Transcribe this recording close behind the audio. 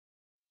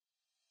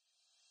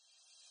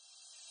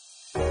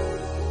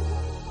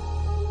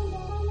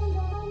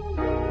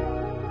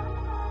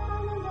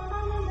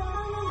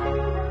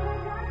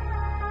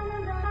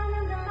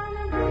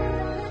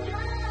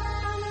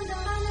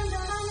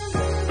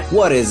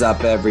What is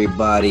up,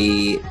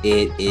 everybody?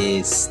 It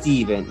is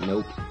Steven.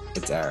 Nope,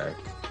 it's Eric.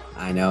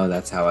 I know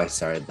that's how I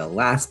started the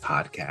last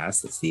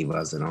podcast that Steve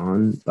wasn't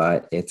on,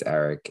 but it's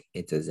Eric.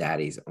 It's a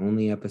Zaddy's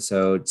only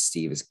episode.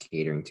 Steve is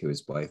catering to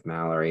his wife,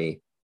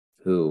 Mallory,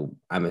 who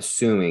I'm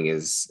assuming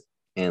is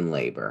in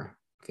labor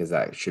because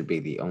that should be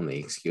the only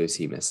excuse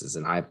he misses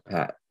an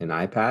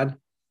iPad,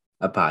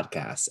 a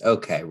podcast.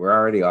 Okay, we're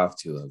already off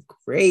to a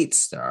great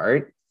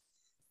start.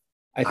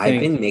 I've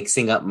been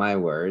mixing up my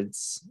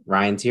words.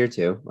 Ryan's here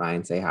too.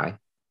 Ryan, say hi.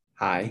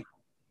 Hi.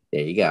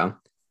 There you go.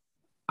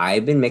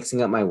 I've been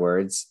mixing up my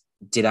words.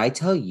 Did I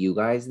tell you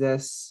guys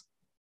this?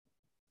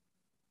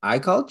 I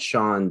called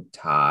Sean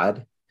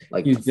Todd.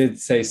 Like you did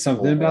say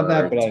something about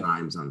that, but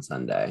times on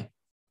Sunday.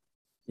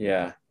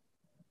 Yeah.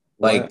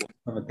 Like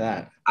what with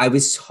that? I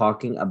was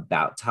talking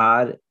about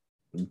Todd.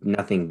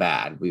 Nothing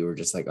bad. We were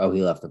just like, oh,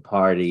 he left the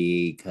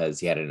party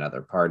because he had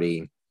another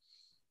party.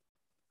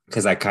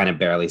 Because I kind of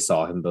barely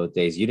saw him both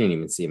days. You didn't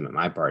even see him at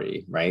my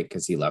party, right?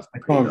 Because he left. I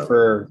saw him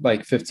for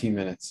like 15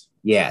 minutes.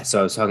 Yeah. So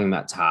I was talking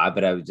about Todd,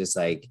 but I was just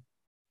like,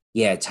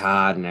 yeah,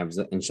 Todd.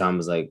 And Sean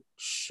was like,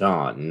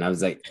 Sean. And I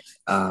was like,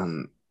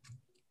 my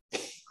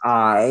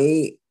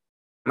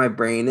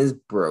brain is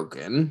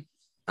broken.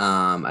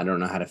 I don't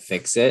know how to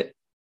fix it.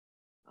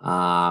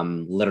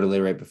 Literally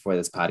right before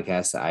this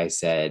podcast, I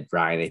said,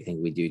 Ryan, I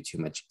think we do too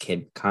much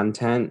kid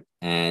content.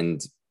 And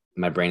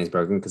my brain is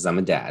broken because I'm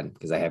a dad,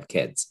 because I have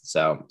kids.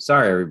 So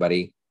sorry,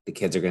 everybody. The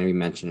kids are going to be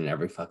mentioned in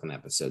every fucking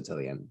episode till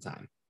the end of the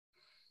time.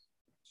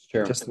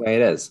 Sure. Just the way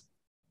it is.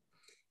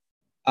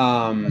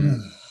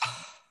 I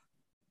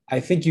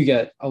think you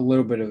get a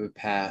little bit of a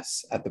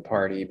pass at the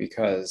party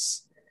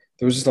because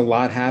there was just a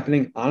lot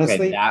happening. Honestly,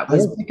 okay, that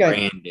was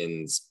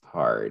Brandon's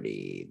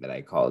party that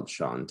I called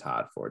Sean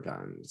Todd 4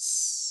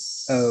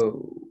 times.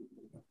 Oh.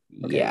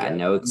 Okay, yeah,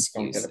 no excuse.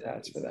 Don't get a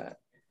pass for that.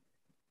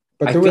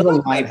 But I feel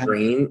like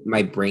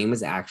my brain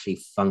was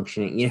actually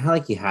functioning. You know how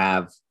like you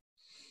have,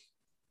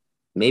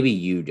 maybe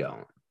you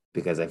don't,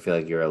 because I feel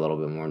like you're a little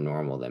bit more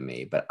normal than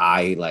me, but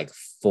I like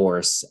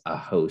force a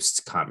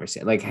host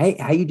conversation. Like, hey,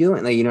 how you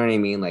doing? Like, you know what I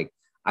mean? Like,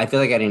 I feel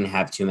like I didn't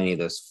have too many of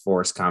those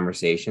forced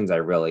conversations. I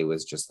really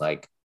was just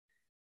like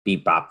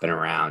bopping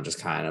around, just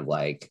kind of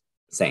like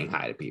saying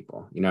hi to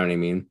people. You know what I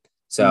mean?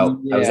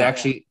 So I was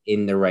actually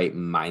in the right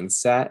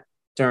mindset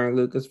during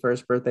Luca's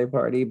first birthday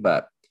party,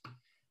 but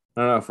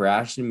I don't know, for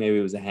Ashton, maybe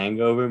it was a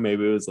hangover.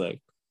 Maybe it was like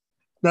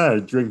not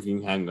a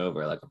drinking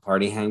hangover, like a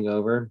party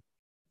hangover.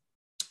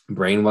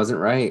 Brain wasn't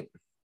right.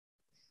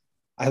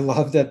 I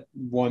love that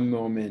one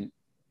moment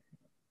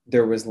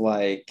there was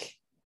like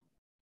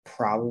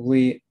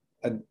probably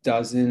a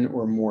dozen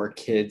or more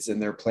kids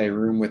in their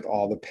playroom with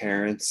all the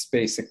parents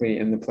basically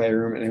in the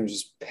playroom, and it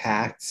was just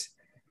packed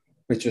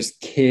with just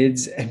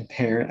kids and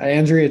parents.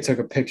 Andrea took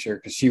a picture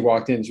because she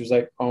walked in. She was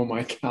like, oh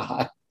my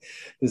God,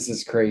 this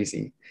is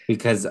crazy.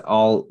 Because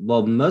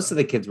most of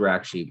the kids were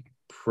actually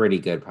pretty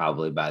good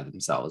probably by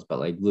themselves, but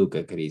like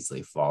Luca could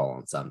easily fall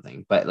on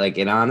something. But like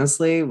it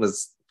honestly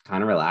was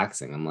kind of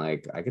relaxing. I'm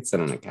like, I could sit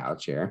on a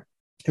couch here.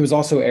 It was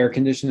also air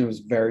conditioned. It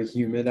was very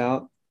humid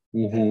out.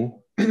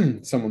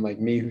 Mm-hmm. Someone like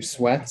me who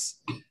sweats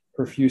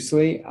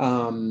profusely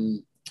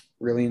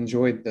really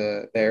enjoyed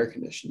the air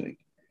conditioning.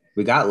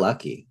 We got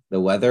lucky.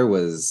 The weather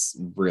was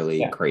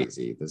really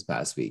crazy this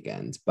past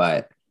weekend,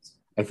 but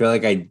I feel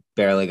like I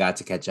barely got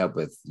to catch up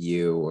with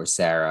you or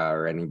Sarah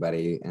or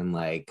anybody. And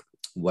like,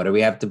 what do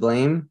we have to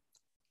blame?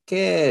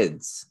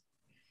 Kids.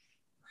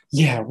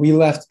 Yeah, we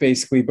left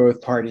basically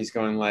both parties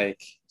going like,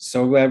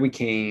 so glad we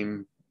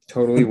came,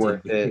 totally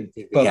worth it.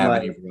 Did we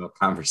have any real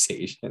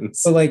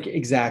conversations? But like,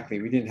 exactly,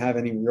 we didn't have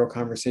any real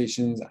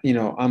conversations. You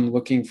know, I'm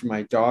looking for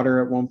my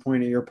daughter at one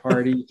point at your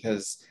party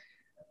because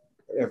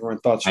everyone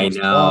thought she was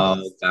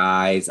lost.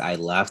 Guys, I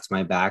left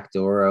my back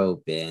door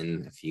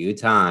open a few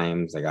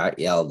times. I got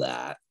yelled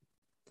at.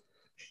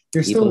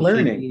 You're still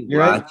learning. You're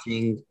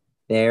watching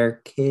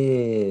their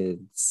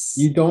kids.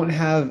 You don't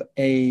have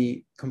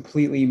a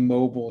completely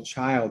mobile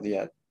child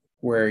yet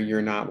where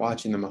you're not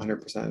watching them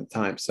 100% of the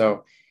time.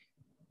 So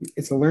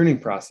it's a learning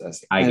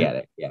process. I get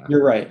it. Yeah.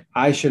 You're right.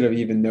 I should have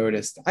even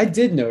noticed. I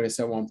did notice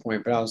at one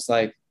point, but I was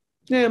like,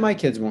 yeah, my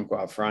kids won't go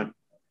out front.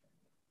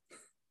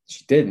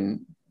 She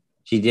didn't.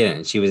 She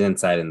didn't. She was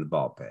inside in the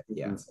ball pit.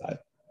 Yeah. Inside.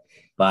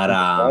 But the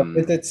ball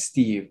pit that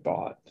Steve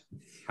bought.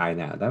 I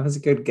know. That was a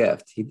good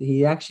gift.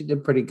 He actually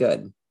did pretty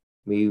good.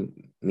 Me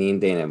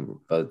and Dana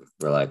both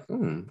were like,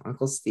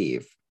 Uncle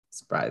Steve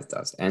surprised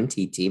us, and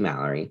TT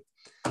Mallory.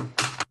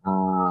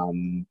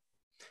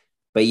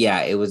 But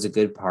yeah, it was a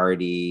good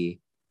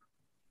party.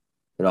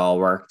 It all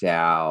worked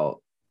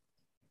out.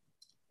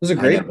 It was a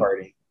great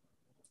party.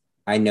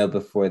 I know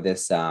before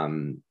this, I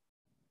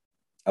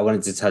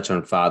wanted to touch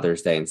on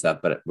Father's Day and stuff,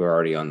 but we're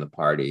already on the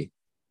party.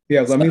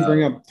 Yeah, let me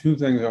bring up 2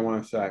 things I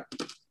want to say.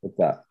 What's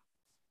that?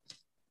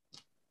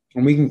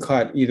 And we can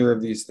cut either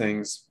of these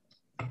things.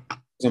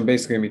 I'm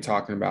basically going to be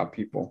talking about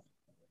people.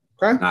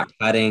 Okay? Not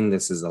cutting.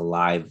 This is a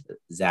live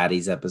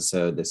Zaddy's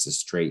episode. This is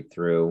straight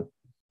through.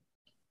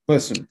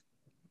 Listen,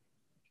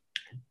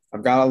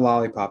 I've got a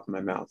lollipop in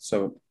my mouth,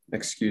 so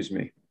excuse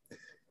me.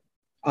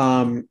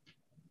 Um,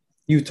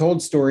 you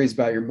told stories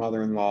about your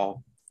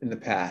mother-in-law in the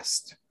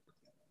past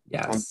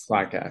on the Yes.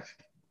 podcast.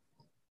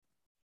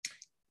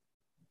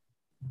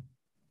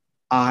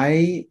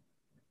 I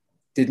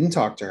didn't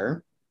talk to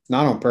her,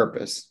 not on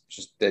purpose,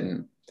 just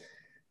didn't.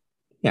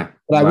 Yeah.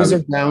 But I Why was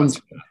would you tell us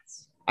around.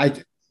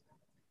 I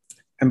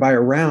and by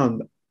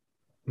around,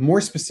 more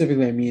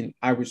specifically, I mean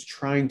I was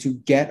trying to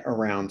get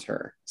around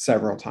her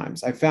several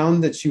times. I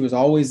found that she was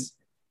always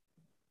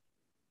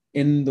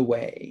in the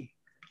way,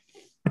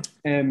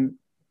 and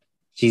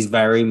she's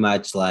very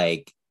much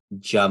like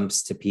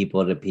jumps to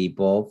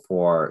people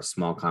for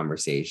small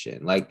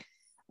conversation. Like,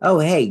 oh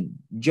hey,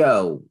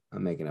 Joe,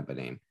 I'm making up a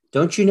name.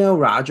 Don't you know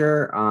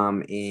Roger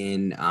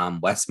in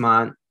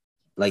Westmont?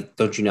 Like,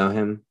 don't you know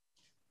him?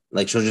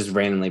 Like she'll just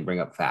randomly bring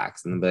up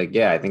facts and be like,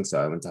 yeah, I think so.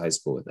 I went to high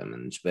school with him.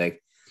 And she'll be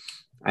like,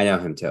 I know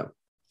him too.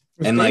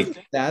 was And Dane's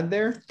like, dad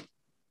there?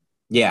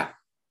 yeah,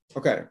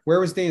 Okay, where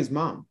was Dane's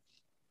mom?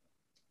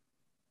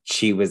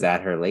 she was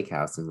at her lake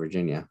house in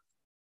Virginia.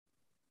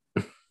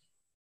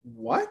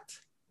 What?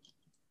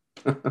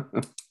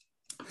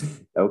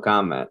 No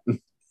comment.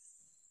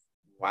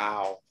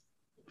 Wow.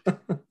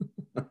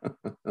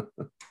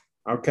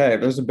 Okay,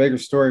 there's a bigger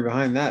story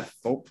behind that,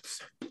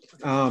 folks.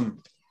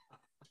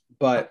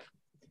 But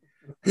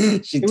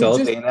She it was told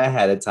just Dana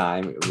ahead of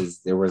time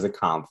there was a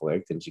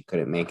conflict and she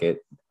couldn't make it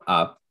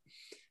up,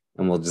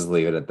 and we'll just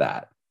leave it at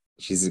that.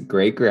 She's a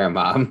great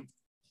grandma.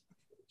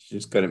 She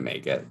just couldn't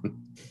make it.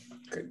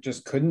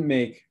 just couldn't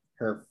make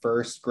her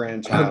first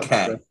grandchild.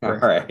 Okay. All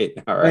right.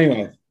 All right.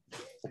 Anyway,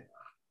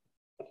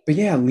 but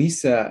yeah,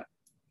 Lisa,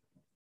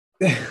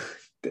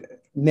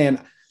 man,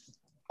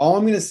 all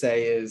I'm gonna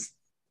say is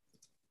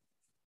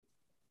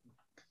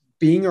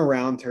being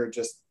around her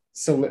just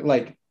so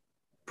like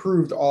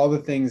proved all the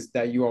things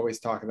that you always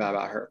talk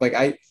about her.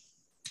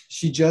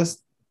 She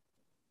just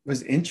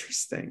was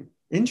interesting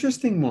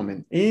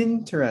woman,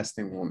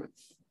 interesting woman.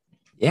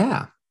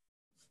 Yeah.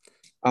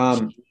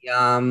 Um,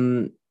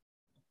 She,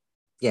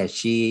 yeah,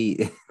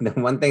 she the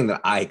one thing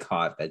that I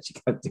caught that she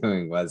kept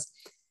doing was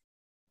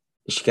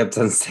she kept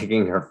on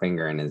sticking her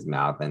finger in his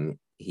mouth and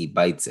he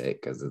bites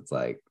it because it's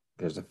like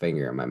there's a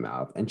finger in my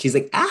mouth. And she's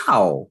like,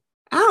 ow,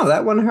 ow,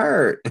 that one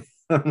hurt.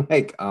 I'm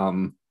like,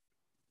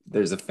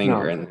 there's a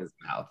finger no, in his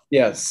mouth.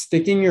 yeah,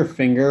 sticking your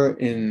finger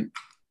in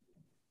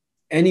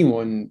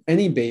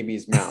any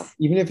baby's mouth,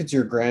 even if it's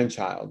your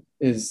grandchild,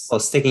 is Well,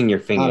 sticking your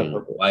finger not in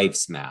your appropriate.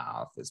 wife's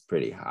mouth is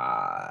pretty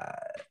hot.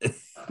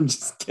 I'm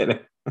just kidding.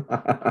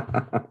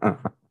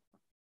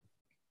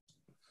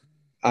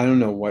 I don't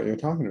know what you're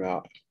talking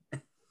about. I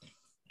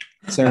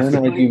Saren,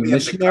 feel are like you we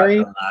have to cut missionary?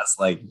 the last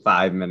like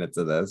 5 minutes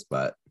of this,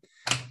 but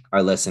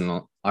our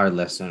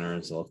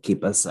listeners will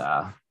keep us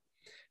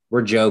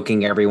we're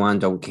joking, everyone.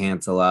 Don't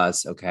cancel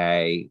us,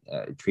 okay?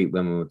 Treat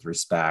women with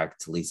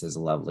respect. Lisa's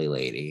a lovely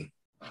lady.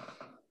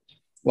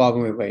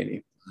 Lovely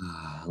lady.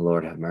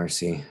 Lord have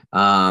mercy.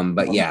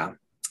 But yeah.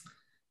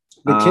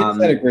 The kids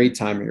had a Um, great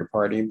time at your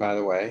party, by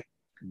the way.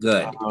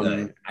 good, Um,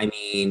 good. I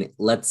mean,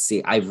 let's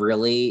see. I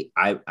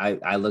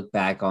look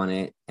back on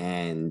it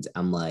and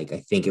I'm like,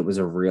 I think it was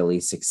a really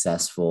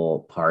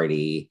successful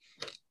party.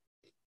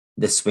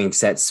 The swing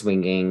set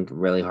swinging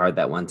really hard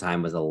that one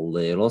time was a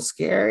little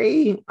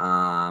scary.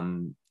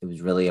 It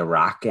was really a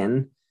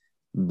rockin',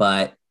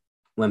 but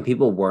when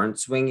people weren't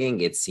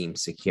swinging, it seemed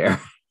secure.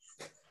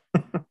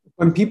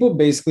 when people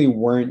basically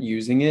weren't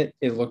using it,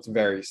 it looked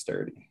very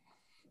sturdy.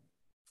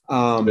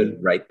 Um,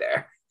 Right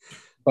there.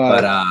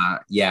 But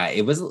but yeah,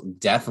 it was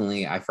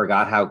definitely, I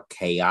forgot how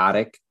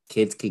chaotic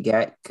kids could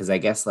get because I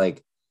guess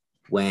like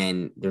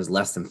when there's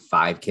less than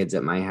 5 kids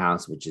at my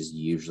house, which is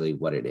usually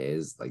what it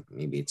is, like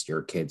maybe it's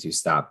your kids who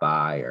stop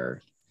by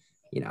or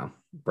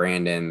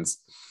Brandon's,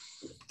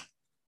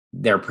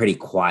 they're pretty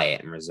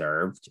quiet and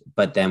reserved.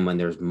 But then when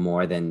there's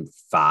more than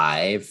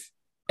 5,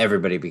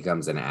 everybody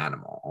becomes an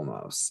animal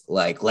almost.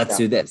 Like, let's yeah,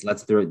 do this.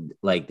 Let's throw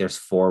like there's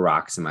 4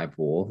 rocks in my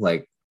pool.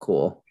 Like,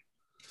 cool.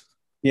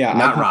 yeah,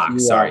 Not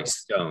rocks, sorry,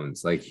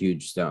 stones, like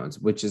huge stones,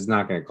 which is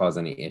not going to cause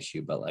any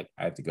issue, but like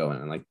I have to go in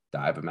and like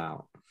dive them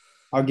out.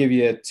 I'll give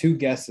you 2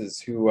 guesses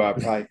who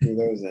probably threw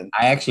those in.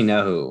 I actually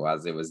know who it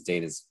was. It was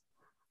Dana's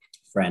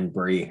friend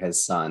Bree,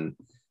 his son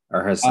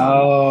or her son.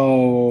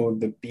 Oh,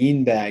 the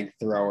beanbag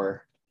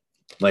thrower.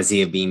 Was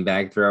he a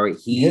beanbag thrower? He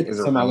He hit is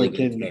a some really other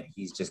good kid. kid.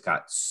 He's just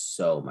got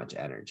so much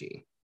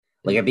energy.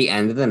 Like at the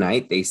end of the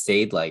night, they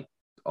stayed like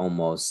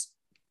almost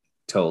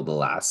till the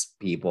last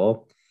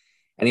people.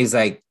 And he's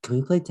like, can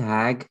we play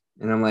tag?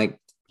 And I'm like,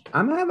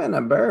 I'm having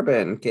a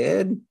bourbon,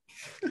 kid.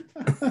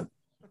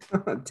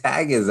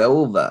 Tag is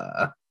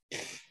over.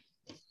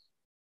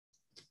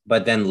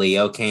 But then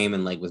Leo came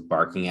and like was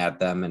barking at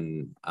them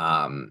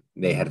and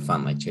they had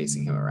fun like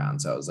chasing him around.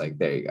 So I was like,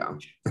 there you go.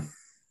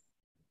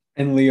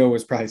 And Leo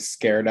was probably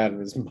scared out of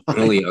his And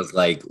mind. Leo's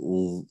like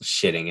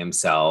shitting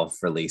himself,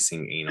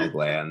 releasing anal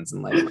glands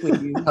and like,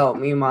 please help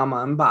me, mama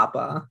and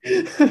papa.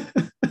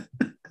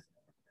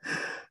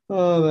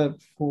 Oh, that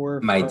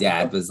poor My fella.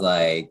 dad was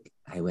like,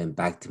 I went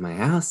back to my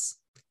house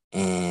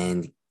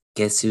and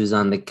guess who's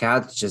on the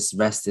couch just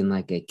resting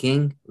like a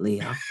king?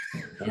 Leo.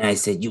 And I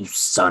said, you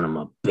son of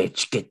a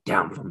bitch, get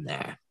down from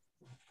there.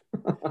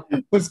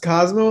 Was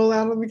Cosmo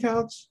allowed on the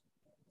couch?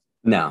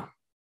 No.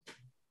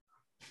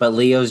 But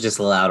Leo's just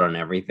allowed on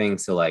everything.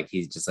 So like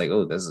he's just like,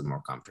 oh, this is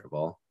more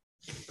comfortable.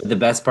 But the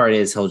best part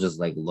is he'll just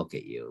like look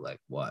at you like,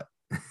 what?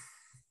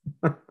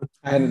 I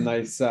had a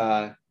nice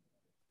as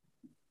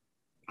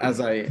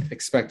I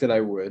expected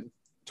I would.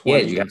 Yeah,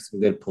 did you have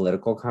some good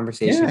political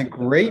conversations? Yeah,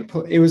 great.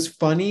 It was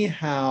funny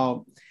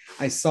how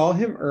I saw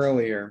him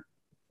earlier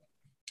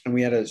and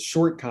we had a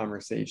short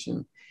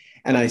conversation.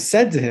 And I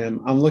said to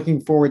him, I'm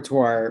looking forward to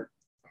our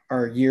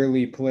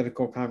yearly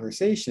political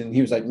conversation.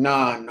 He was like, no,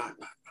 I'm not.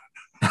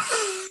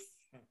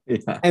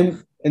 Yeah.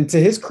 And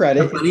to his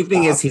credit, the funny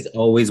thing is he's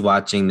always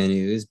watching the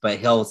news, but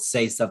he'll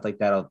say stuff like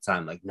that all the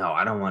time. Like, no,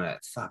 I don't want to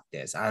fuck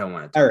this. I don't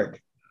want to.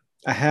 Eric,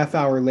 a half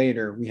hour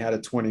later, we had a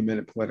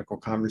 20-minute political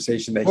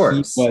conversation that he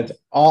course. was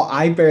all,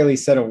 I barely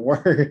said a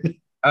word.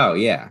 Oh,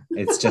 yeah.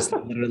 It's just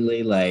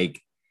literally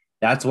like,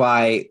 that's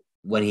why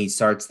when he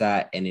starts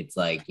that and it's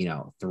like,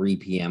 3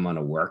 p.m. on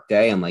a work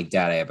day, I'm like,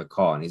 Dad, I have a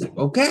call. And he's like,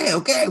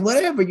 okay,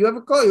 whatever. You have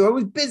a call. You're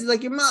always busy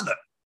like your mother.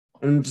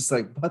 And I'm just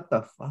like, what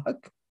the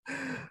fuck?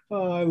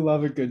 Oh, I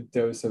love a good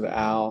dose of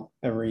Al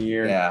every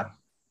year. Yeah.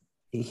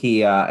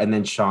 He and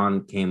then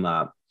Sean came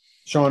up.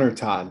 Sean or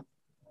Todd?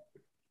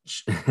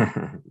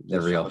 The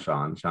real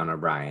Sean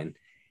O'Brien.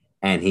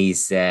 And he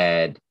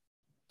said,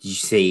 did you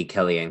see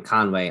Kellyanne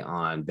Conway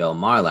on Bill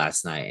Maher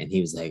last night? And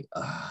he was like,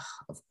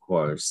 of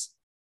course.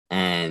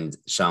 And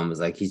Sean was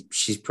like,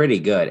 she's pretty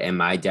good. And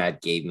my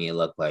dad gave me a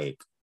look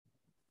like,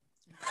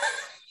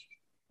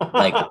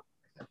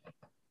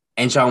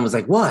 and Sean was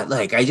like, what?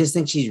 Like, I just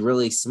think she's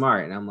really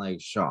smart. And I'm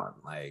like, Sean,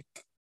 like,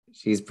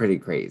 she's pretty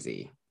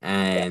crazy.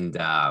 And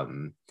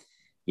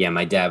yeah,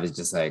 my dad was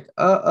just like,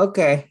 oh,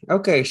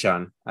 okay,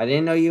 Sean. I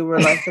didn't know you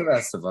were like the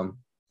rest of them.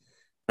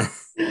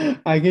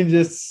 I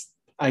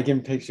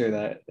can picture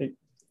that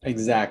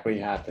exactly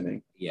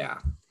happening. Yeah.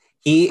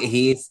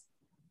 He's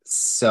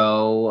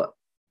so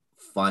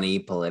funny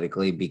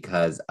politically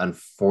because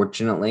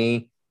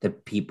unfortunately the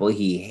people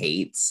he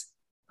hates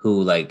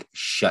who like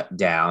shut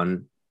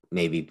down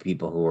maybe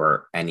people who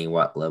are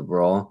anywhat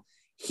liberal,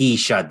 he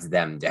shuts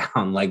them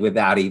down like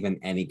without even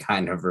any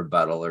kind of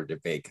rebuttal or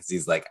debate because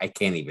he's like, I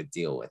can't even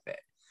deal with it.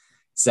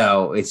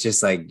 So it's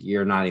just like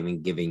you're not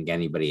even giving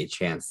anybody a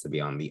chance to be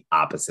on the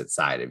opposite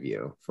side of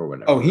you for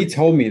whatever. Oh, he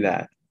told me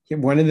that.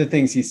 One of the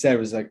things he said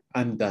was like,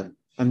 I'm done.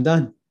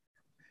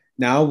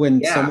 Now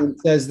when someone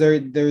says they're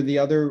the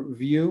other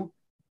view,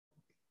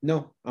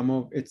 no,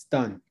 it's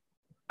done.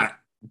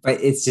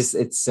 But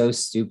it's so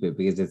stupid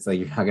because it's like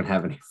you're not gonna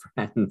have any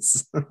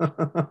friends.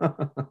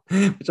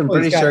 Which I'm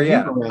pretty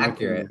sure,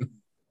 accurate.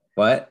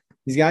 What?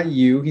 He's got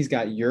you, he's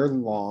got your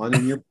lawn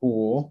and your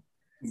pool.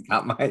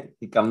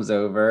 He comes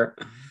over.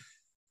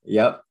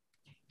 Yep.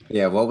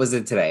 Yeah, what was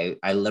it today?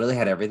 I literally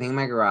had everything in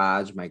my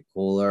garage, my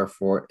cooler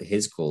for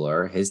his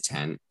cooler, his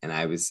tent, and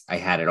I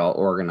had it all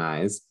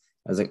organized.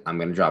 I was like, I'm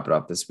gonna drop it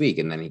off this week.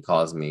 And then he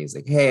calls me, he's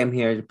like, hey, I'm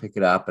here to pick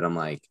it up. And I'm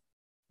like,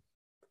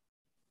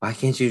 why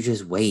can't you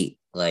just wait?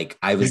 Like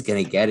I was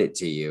going to get it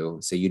to you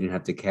so you didn't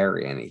have to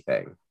carry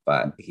anything,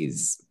 but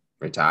he's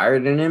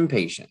retired and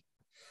impatient.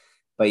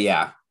 But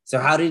yeah. So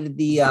how did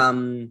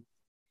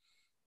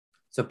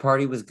so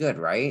party was good,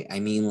 right?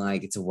 I mean,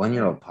 like it's a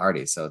 1-year-old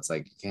party. So it's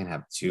like, you can't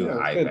have too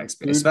high of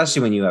expectations,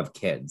 especially when you have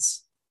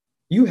kids.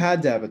 You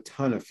had to have a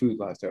ton of food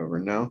left over,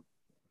 no?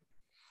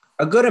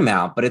 A good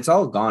amount, but it's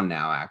all gone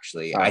now,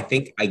 actually. I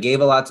think I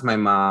gave a lot to my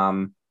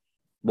mom.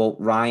 Well,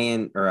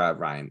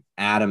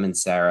 Adam and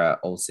Sarah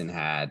Olsen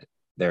had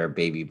their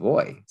baby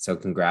boy. So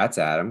congrats,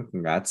 Adam.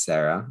 Congrats,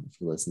 Sarah, if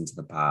you listen to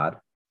the pod.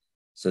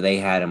 So they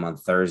had him on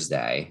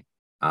Thursday.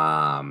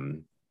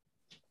 And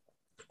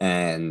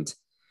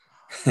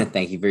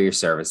thank you for your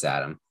service,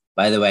 Adam.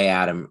 By the way,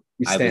 Adam,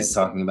 I was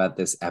talking about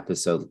this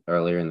episode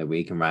earlier in the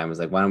week, and Ryan was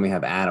like, why don't we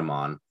have Adam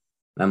on?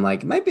 And I'm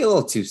like, it might be a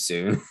little too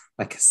soon,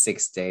 like a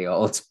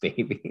 6-day-old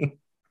baby.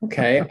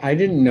 Okay, I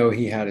didn't know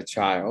he had a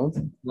child.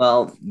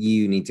 Well,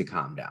 you need to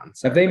calm down.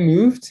 Have they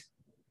moved?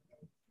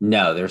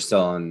 No, they're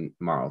still in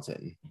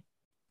Marlton.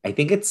 I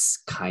think it's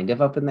kind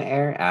of up in the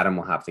air. Adam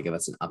will have to give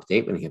us an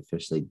update when he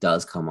officially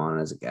does come on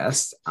as a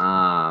guest.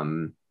 I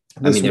mean,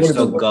 they're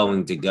still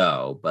going to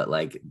go, but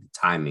like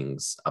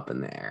timing's up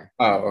in the air.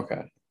 Oh,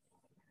 okay.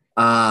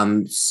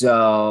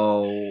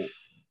 So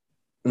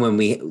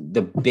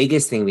the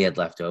biggest thing we had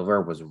left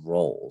over was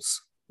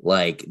rolls.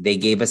 Like they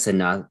gave us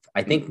enough.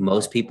 I think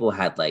most people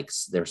had like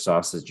their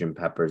sausage and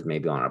peppers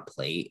maybe on a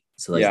plate.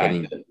 So like they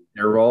didn't eat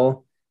their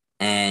roll.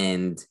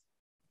 And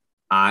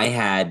I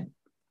had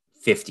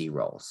 50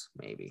 rolls,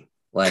 maybe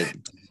like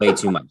way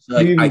too much. So,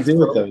 like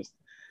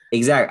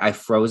exactly. I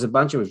froze a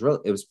bunch. It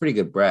was pretty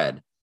good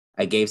bread.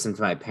 I gave some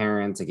to my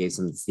parents. I gave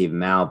some to Steve and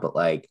Mal, but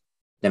like,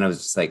 then I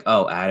was just like,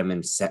 oh, Adam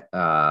and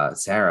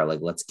Sarah, like,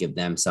 let's give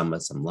them some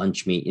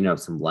lunch meat,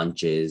 some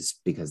lunches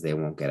because they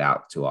won't get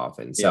out too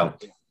often. So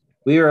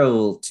we were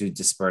able to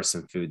disperse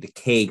some food. The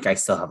cake, I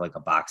still have like a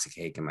box of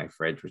cake in my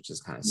fridge, which is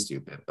kind of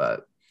stupid,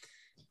 but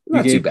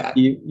Not too bad.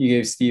 You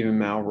gave Steve and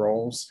Mal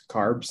rolls,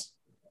 carbs.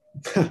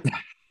 I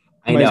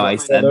Might as know. well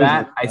sell those with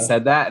I that.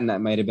 said that, and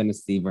that might have been a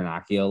Steve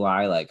Bernacchio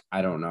lie. Like,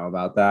 I don't know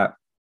about that.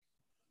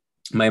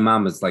 My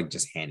mom was like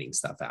just handing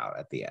stuff out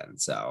at the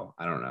end, so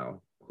I don't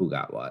know who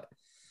got what.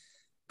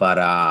 But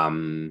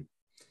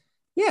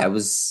yeah, it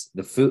was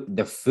the food.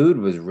 The food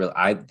was real.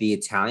 The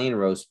Italian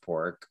roast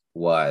pork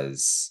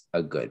was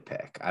a good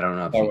pick. I don't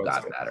know if That you was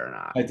got good. that or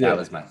not. I That did.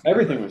 was my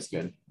Everything favorite. was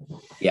good.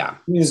 Yeah,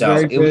 It was so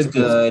very it was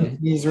good. His good.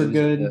 cookies It were was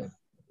good. good.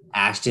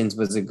 Ashton's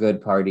was a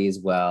good party as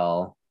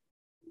well.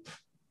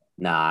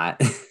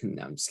 Not.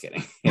 No, I'm just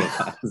kidding.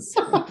 It was.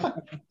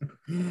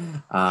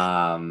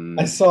 um.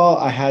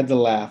 I had to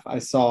laugh. I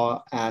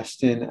saw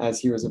Ashton as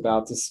he was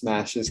about to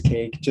smash his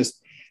cake,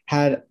 just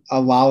had a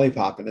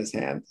lollipop in his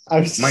hand. I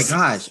was My just,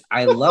 gosh,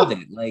 I love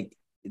it. Like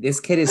this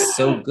kid is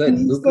so good.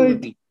 he's Luca would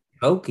like, be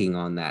choking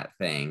on that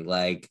thing.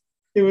 Like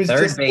it was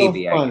third just so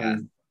baby, I guess. funny.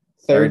 Third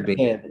Third baby.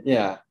 kid.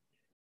 Yeah.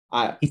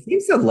 I, He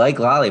seems to like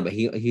Lolly, but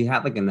he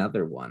had like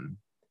another one.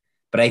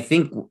 But I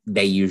think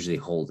they usually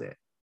hold it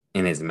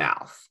in his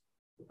mouth.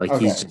 Like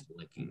he's okay. just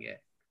licking it.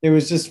 It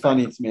was just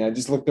funny to me. I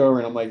just looked over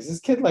and I'm like, is this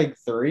kid like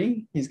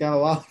 3? He's got a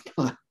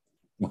lollipop.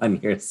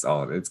 1 year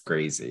old. It's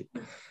crazy.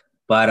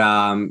 But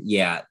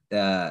yeah,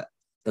 the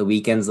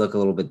weekends look a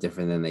little bit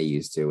different than they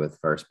used to with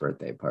first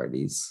birthday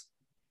parties.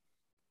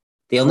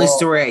 The only Well,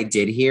 story I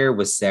did hear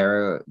was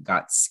Sarah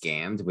got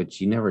scammed, which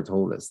you never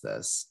told us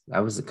this. That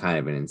was a kind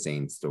of an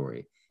insane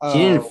story. She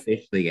didn't oh,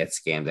 officially get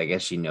scammed. I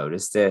guess she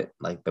noticed it,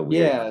 like the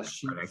weird yeah,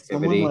 credit card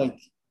someone activity. like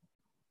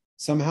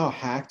somehow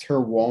hacked her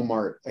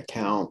Walmart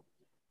account,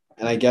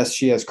 and I guess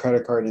she has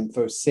credit card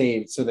info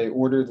saved. So they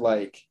ordered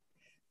like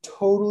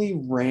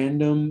totally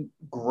random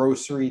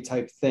grocery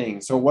type thing.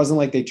 So it wasn't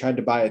like they tried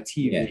to buy a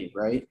Yeah, TV,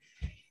 right?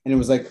 And it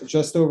was like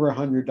just over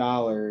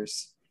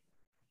 $100.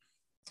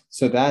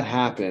 So that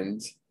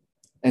happened.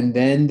 And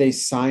then they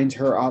signed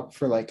her up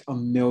for like a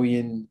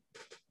million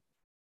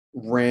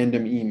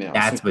random emails. So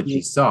that's what she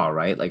she, saw,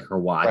 right? Like her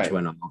watch right.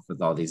 went off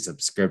with all these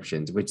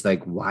subscriptions, which,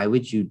 like, why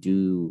would you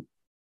do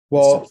a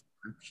Well,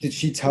 did subscription?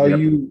 she Is tell it a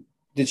you?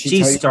 Did she She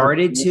tell you the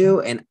started reason?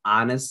 to, and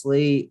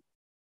honestly,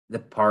 the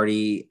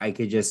party, I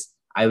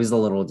was a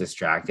little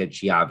distracted.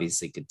 She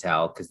obviously could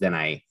tell because then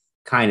I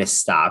kind of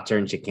stopped her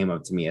and she came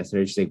up to me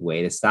yesterday. She's like,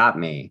 way to stop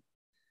me.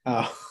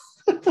 Oh,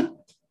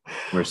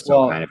 We're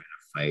still kind well, of in a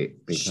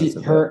fight because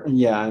of it. her,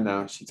 yeah, I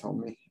know. She told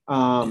me.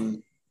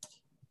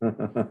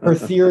 Her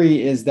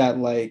theory is that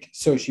like,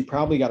 so she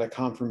probably got a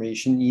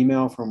confirmation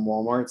email from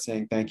Walmart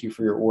saying thank you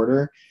for your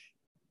order,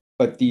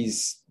 but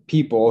these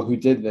people who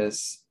did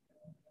this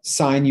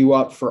sign you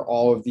up for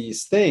all of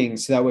these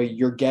things so that way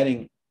you're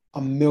getting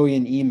a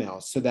million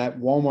emails, so that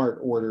Walmart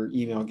order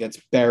email gets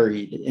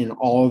buried in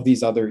all of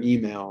these other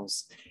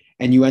emails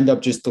and you end up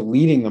just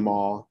deleting them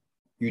all.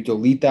 You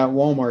delete that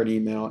Walmart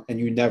email and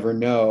you never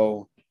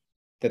know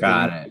that they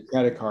Got use it. your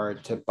credit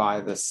card to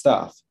buy this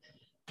stuff.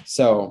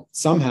 So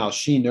somehow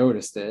she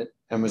noticed it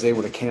and was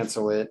able to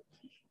cancel it.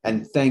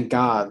 And thank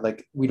God,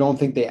 like we don't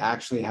think they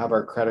actually have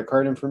our credit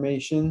card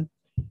information,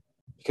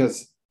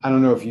 because I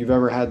don't know if you've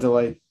ever had to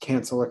like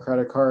cancel a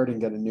credit card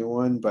and get a new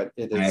one, but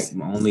it I is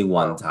only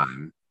one horrible.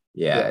 time.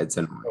 Yeah, Yeah, it's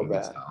so annoying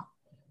as bad hell.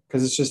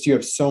 because it's just you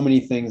have so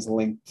many things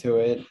linked to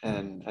it.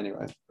 And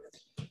anyway,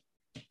 but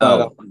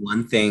Oh,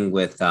 one thing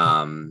with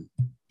unless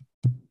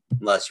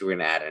you were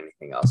gonna add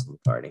anything else in the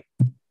party.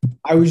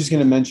 I was just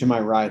going to mention my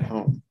ride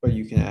home, but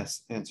you can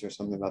answer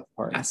something about the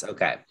party. Yes,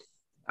 okay.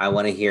 I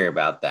want to hear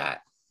about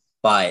that.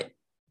 But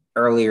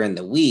earlier in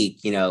the week,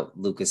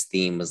 Lucas'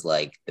 theme was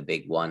like the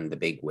big one, the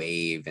big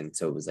wave. And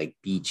so it was like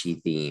beachy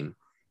theme.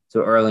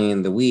 So early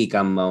in the week,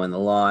 I'm mowing the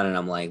lawn and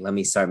I'm like, let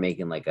me start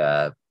making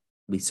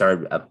we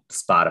started a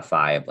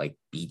Spotify of like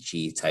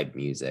beachy type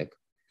music.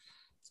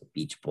 So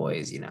Beach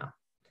Boys.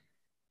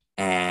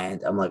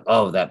 And I'm like,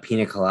 oh, that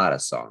Pina Colada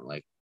song.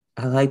 Like,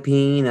 I like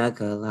Pina Yeah.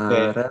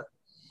 Colada.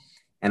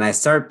 And I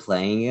started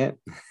playing it.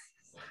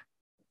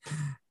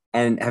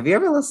 And have you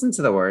ever listened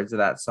to the words of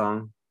that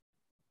song?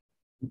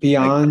 Like,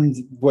 Beyond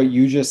what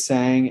you just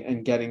sang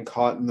and getting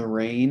caught in the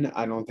rain,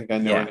 I don't think I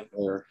know yeah. any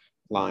other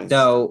lines.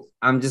 So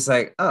I'm just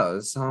like, oh,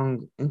 this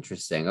song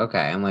interesting. Okay.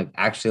 I'm like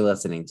actually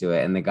listening to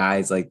it. And the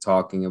guy's like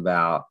talking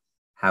about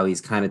how he's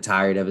kind of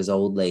tired of his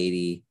old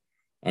lady.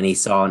 And he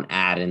saw an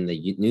ad in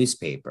the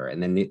newspaper.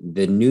 And then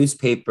the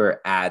newspaper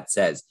ad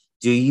says,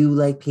 do you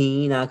like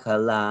pina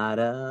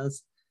coladas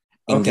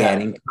and Okay.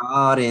 getting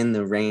caught in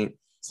the rain?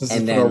 So this is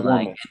And for a then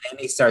woman.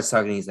 he starts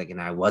talking. He's like,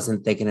 and I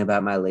wasn't thinking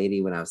about my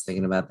lady when I was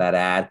thinking about that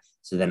ad.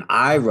 So then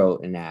I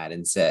wrote an ad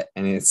and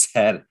it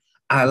said,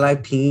 I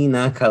like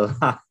pina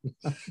colada.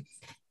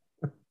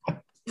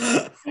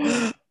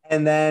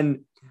 And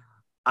then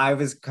I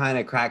was kind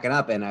of cracking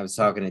up and I was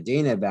talking to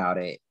Dana about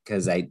it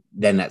because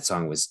then that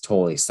song was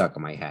totally stuck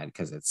in my head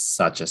because it's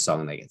such a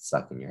song that gets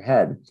stuck in your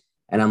head.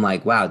 And I'm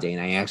like, wow,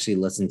 Dana, I actually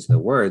listened to the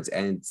words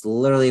and it's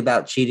literally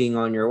about cheating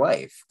on your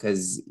wife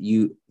because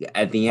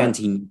at the end, Right.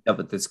 he meets up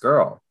with this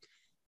girl.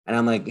 And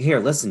I'm like, here,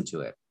 listen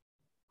to it.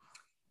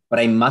 But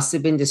I must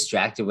have been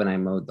distracted when I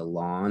mowed the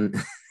lawn.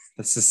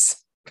 This is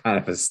kind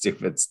of a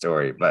stupid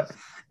story, but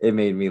it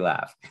made me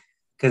laugh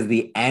because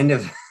the end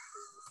of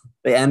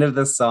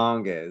the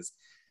song is,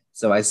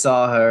 so I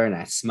saw her and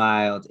I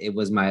smiled. It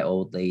was my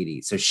old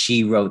lady. So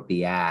she wrote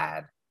the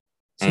ad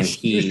So and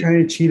she was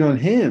trying to cheat on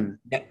him.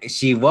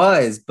 she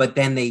was, but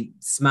then they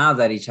smiled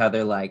at each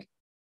other like,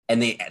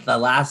 and the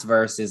last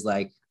verse is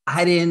like,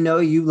 I didn't know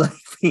you like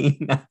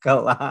pina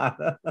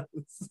coladas.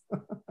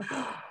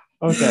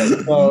 Okay,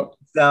 so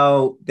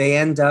So they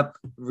end up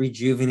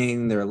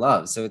rejuvenating their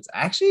love. So it's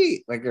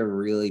actually like a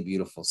really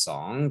beautiful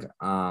song.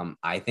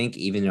 I think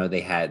even though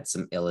they had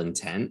some ill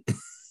intent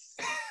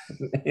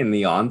in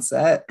the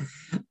onset.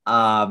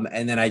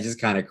 And then I just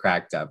kind of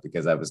cracked up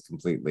because I was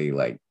completely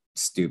like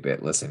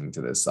stupid listening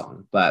to this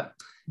song. But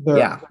there,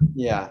 yeah.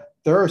 yeah,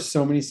 there are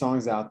so many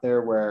songs out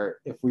there where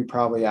if we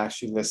probably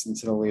actually listen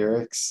to the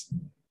lyrics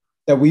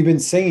that we've been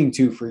singing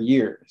to for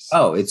years.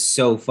 Oh, it's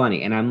so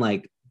funny. And I'm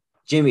like,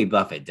 Jimmy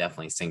Buffett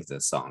definitely sings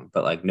this song,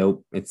 but like,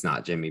 nope, it's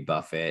not Jimmy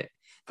Buffett.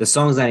 The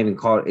song's not even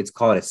called, it's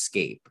called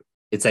Escape.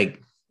 It's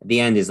like the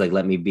end is like,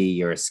 let me be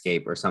your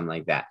escape or something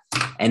like that.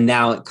 And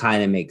now it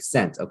kind of makes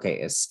sense.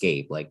 Okay,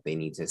 escape. Like they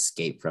need to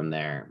escape from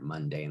their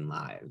mundane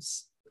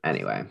lives.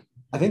 Anyway.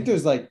 I think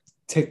there's like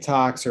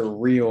TikToks or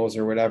reels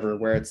or whatever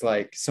where it's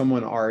like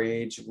someone our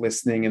age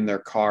listening in their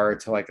car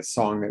to like a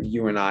song that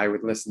you and I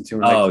would listen to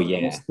in like Oh, middle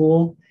yeah.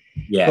 school,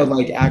 but Yeah.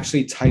 like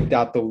actually typed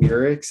out the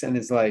lyrics and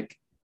is like,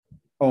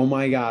 oh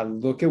my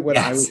God, look at what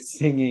I Yes. was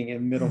singing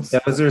in middle school.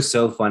 Those are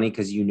so funny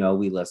because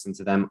we listen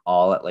to them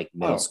all at like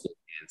middle Oh, school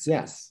dances.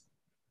 yes.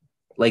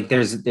 Like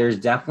there's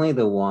definitely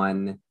the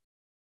one.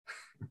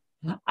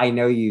 I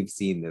know you've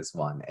seen this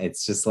one.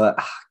 It's just like,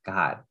 oh,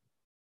 God.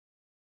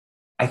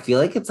 I feel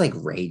like it's like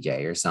Ray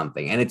J or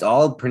something, and it's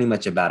all pretty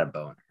much about a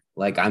boner.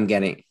 Like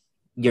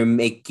you're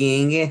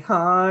making it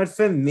hard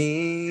for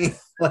me,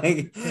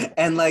 like,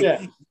 and like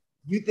Yeah.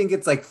 you think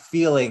it's like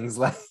feelings,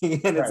 like, and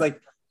it's Right.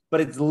 like,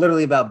 but it's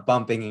literally about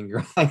bumping and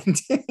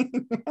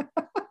grinding.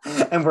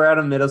 And we're at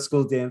a middle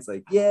school dance,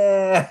 like,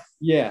 yeah,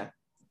 Yeah.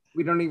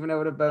 we don't even know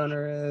what a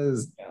boner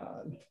is.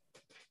 God.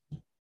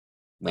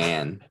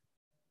 Man,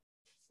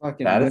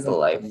 Fucking that is the middle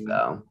life, school.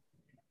 though.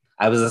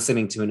 I was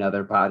listening to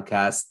another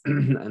podcast,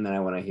 and then I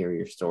want to hear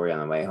your story on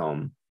the way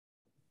home.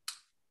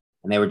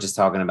 And they were just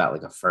talking about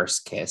like a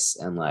first kiss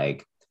and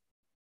like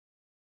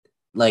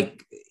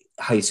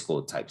high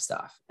school type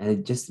stuff. And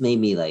it just made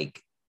me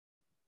like,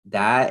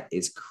 that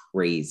is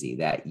crazy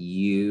that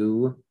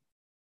you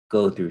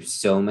go through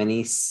so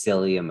many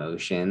silly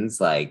emotions.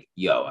 Like,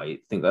 yo, I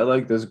think I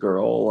like this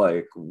girl.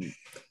 Like,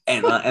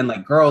 and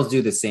like girls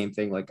do the same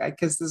thing. Like, I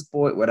kiss this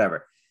boy,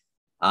 whatever.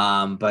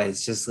 But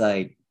it's just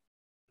like,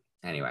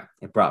 anyway,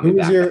 it brought me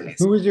back to high Who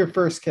school. was your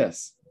first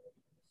kiss?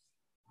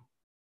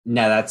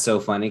 Now that's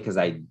so funny because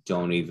I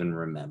don't even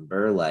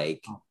remember. Oh my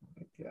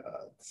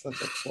God,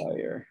 such a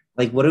player.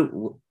 Like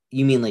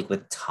you mean like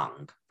with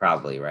tongue,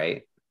 probably,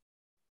 right?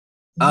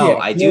 Oh, Yeah.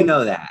 I do Well,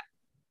 know that.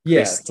 yeah.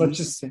 Christine Let's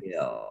just say.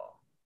 Hill,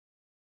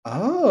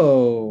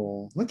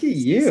 Oh, look at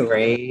sixth you.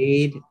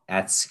 grade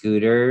at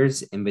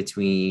Scooters in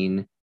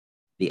between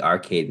the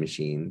arcade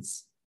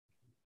machines.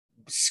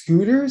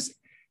 Scooters.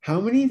 How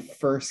many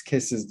first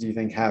kisses do you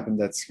think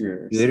happened at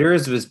Scooters?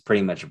 Scooters was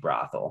pretty much a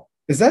brothel.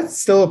 Is that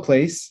still a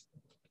place?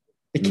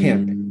 It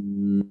can't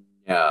be.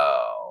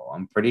 No,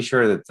 I'm pretty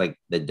sure that's like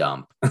the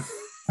dump.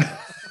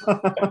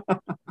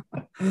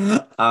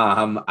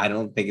 I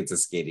don't think it's a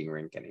skating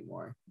rink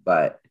anymore,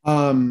 but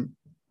Um,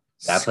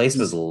 that place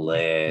was Scooters.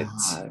 lit.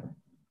 God,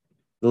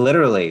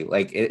 Literally,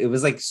 like it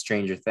was like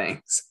Stranger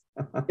Things.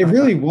 it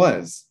really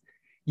was.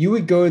 You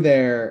would go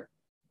there,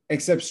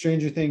 except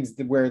Stranger Things,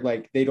 where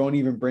like they don't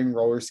even bring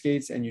roller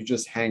skates and you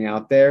just hang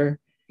out there.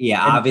 Yeah,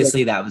 And it's like,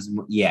 obviously that was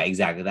yeah,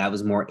 exactly. That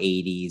was more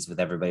 80s with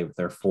everybody with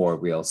their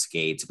four-wheel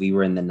skates. We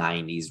were in the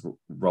 90s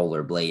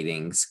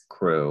rollerblading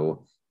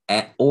crew.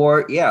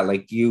 Or yeah,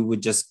 like you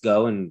would just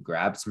go and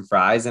grab some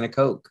fries and a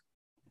Coke.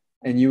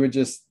 and you would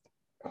just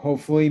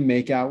hopefully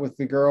make out with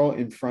the girl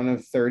in front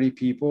of 30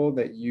 people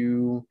that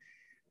you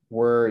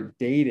were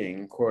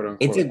dating, quote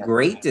It's a unquote.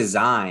 great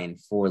design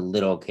for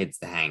little kids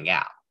to hang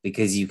out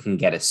because you can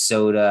get a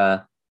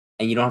soda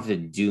and you don't have to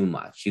do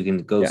much. You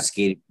can go Yeah.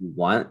 skate if you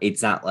want.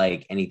 It's not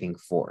like anything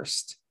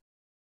forced.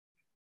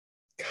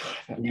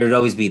 God. There'd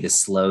always be the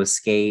slow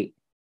skate.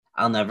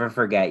 I'll never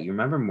forget. You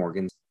remember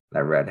Morgan,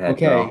 that redhead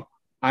Okay. girl?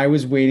 I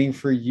was waiting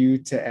for you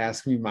to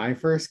ask me my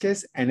first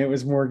kiss, and it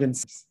was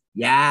Morgan's.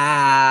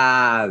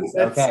 Yes.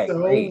 That's Okay,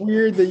 so great.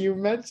 weird that you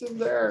mentioned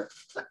her.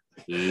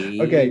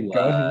 He Okay, go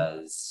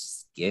ahead.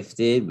 was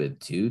gifted with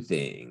two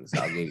things.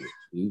 I'll give you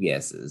two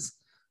guesses.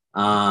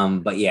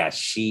 But yeah,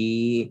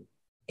 she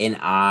and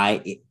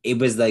it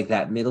was like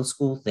that middle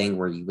school thing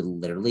where you would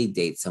literally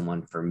date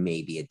someone for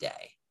maybe a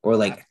day or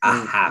like a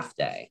Absolutely. half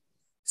day.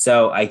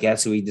 So I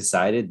guess we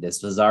decided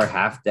this was our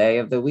half day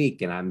of the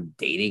week, and I'm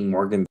dating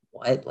Morgan.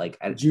 What? Like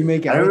Did you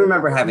make I out don't with her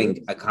remember at having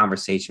Scooters? a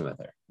conversation with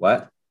her.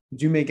 What?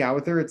 Did you make out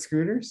with her at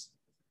Scooters?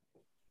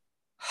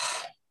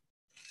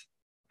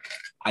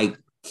 I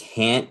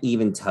can't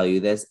even tell you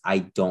this. I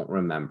don't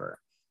remember.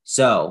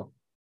 So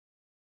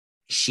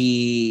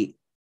she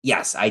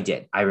Yes, I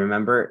did. I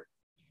remember.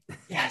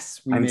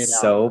 Yes, we I'm made out.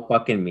 so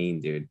fucking mean,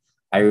 dude.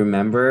 I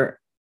remember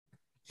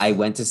I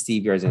went to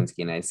Steve Yarzinski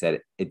and I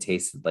said it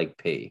tasted like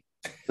pee.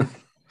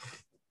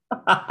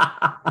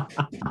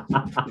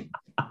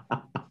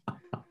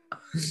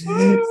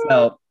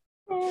 So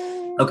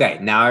okay,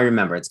 now I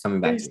remember. It's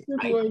coming back to me. Tasted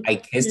I, like I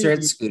kissed her at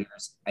pee.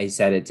 Scooters. I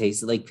said it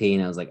tasted like pee,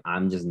 and I was like,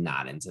 I'm just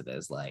not into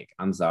this. Like,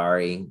 I'm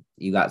sorry.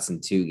 You got some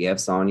two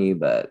gifts on you,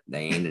 but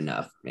they ain't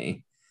enough for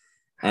me.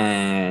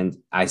 And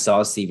I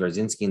saw Steve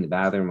Rosinski in the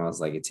bathroom. I was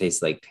like, it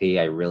tastes like pee.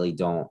 I really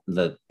don't.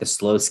 The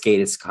slow skate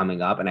is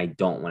coming up, and I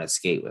don't want to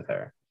skate with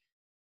her.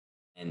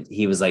 And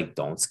he was like,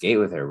 don't skate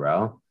with her,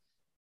 bro.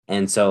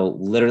 And so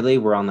literally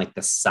we're on like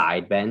the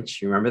side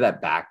bench. You remember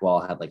that back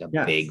wall had like a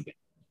Yes. big,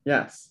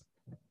 Yes.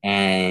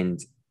 and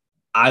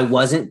I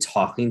wasn't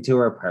talking to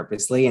her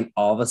purposely. And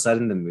all of a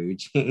sudden the mood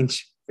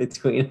changed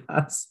between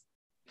us.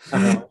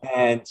 Uh-huh.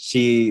 And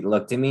she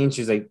looked at me and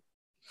she was like,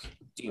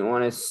 do you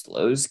want to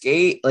slow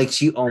skate? Like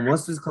she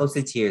almost was close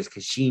to tears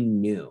because she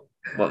knew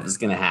what was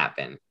going to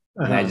happen.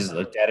 And I Uh-huh. just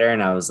looked at her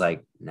and I was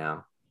like,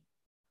 no.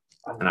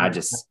 Oh And my I God.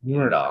 just You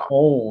hit it were off.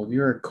 cold.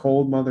 You're a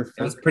cold It was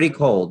motherfucker. pretty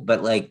cold,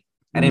 but like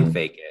I didn't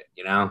fake it,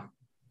 you know?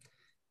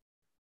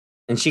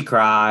 And she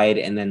cried.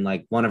 And then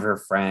like one of her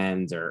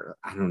friends, or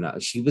I don't know,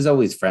 she was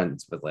always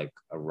friends with like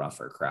a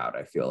rougher crowd,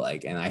 I feel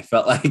like. And I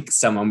felt like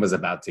someone was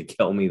about to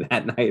kill me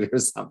that night or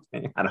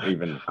something. I don't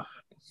even know.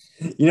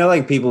 You know,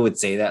 like people would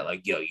say that,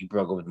 like, yo, you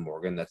broke up with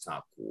Morgan. That's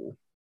not cool. I'm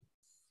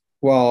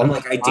Well,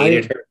 like, I I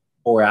dated her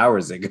 4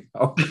 hours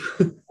ago.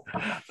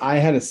 I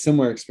had a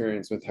similar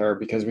experience with her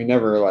because we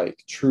never like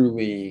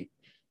truly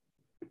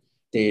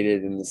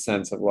dated in the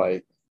sense of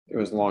like it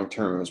was long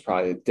term. It was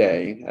probably a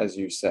day, as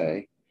you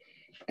say.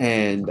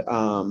 And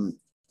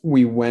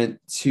we went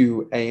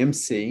to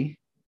AMC,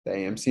 the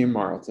AMC in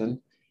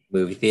Marlton.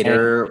 Movie And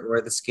theater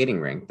or the skating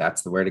rink.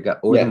 That's the where to go.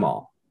 Or the yeah,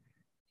 mall.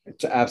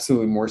 it's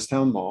absolutely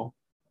Morristown Mall.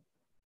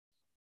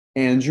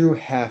 Andrew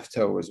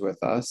Hafto was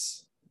with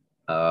us.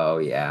 Oh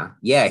yeah.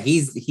 Yeah,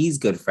 he's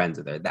good friends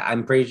with her.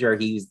 I'm pretty sure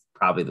he's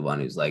probably the one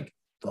who's like,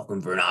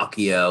 fucking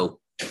Vernacchio,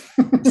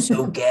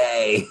 so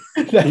gay.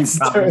 He That's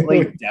probably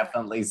totally.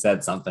 definitely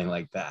said something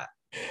like that.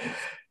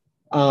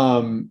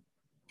 Um,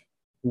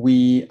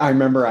 I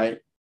remember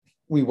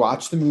we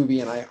watched the movie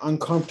and I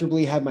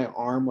uncomfortably had my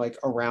arm like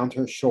around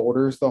her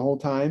shoulders the whole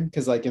time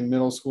because like in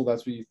middle school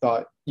that's what you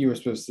thought you were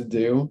supposed to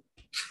do.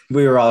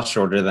 We were all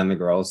shorter than the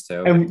girls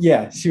too. And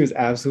yeah, she was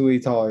absolutely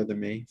taller than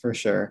me for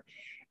sure.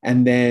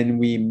 And then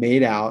we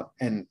made out,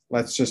 and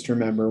let's just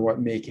remember what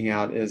making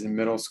out is in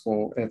middle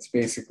school. It's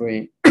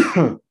basically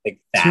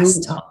Like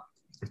fast two tongue.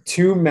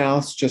 two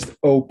mouths just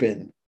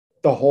open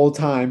the whole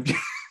time,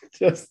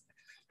 just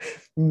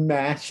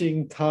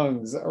mashing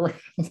tongues around.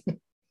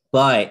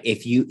 But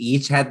if you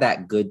each had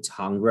that good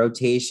tongue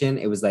rotation,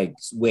 it was like,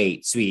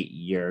 wait, sweet,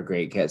 you're a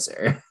great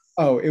kisser.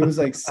 Oh, it was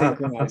like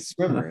synchronized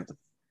swimmers.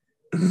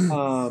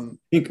 Um,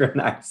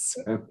 Synchronized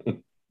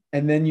swimming.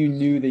 and then you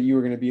knew that you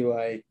were going to be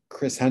like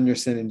Chris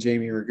Henderson and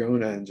Jamie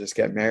Ragona and just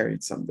get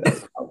married someday,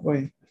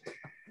 probably.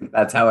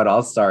 That's how it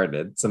all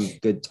started. Some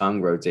good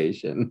tongue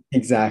rotation.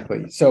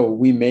 Exactly. So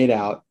we made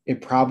out.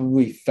 It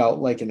probably felt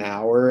like an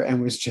hour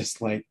and was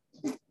just like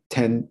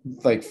 10,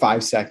 like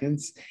 5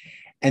 seconds.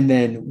 And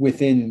then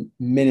within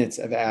minutes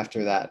of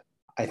after that,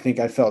 I think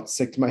I felt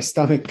sick to my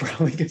stomach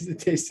probably because it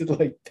tasted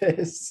like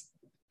piss.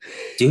 And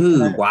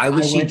Dude, why I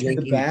was she went to the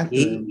drinking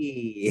bathroom.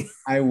 tea?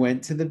 I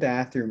went to the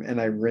bathroom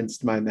and I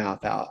rinsed my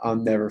mouth out. I'll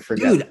never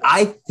forget. Dude,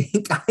 I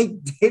think I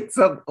did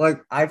some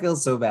like I feel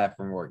so bad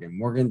for Morgan.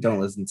 Morgan,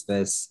 don't listen to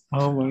this.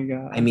 Oh my I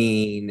God.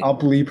 mean, I'll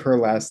bleep her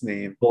last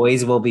name.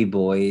 boys will be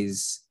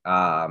boys.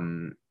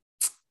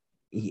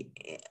 He-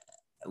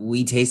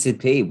 we tasted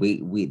pee.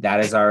 We that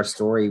is our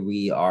story.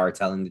 We are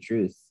telling the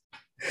truth.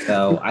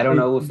 So I don't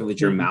know if it was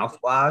your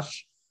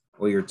mouthwash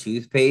or your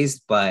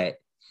toothpaste, but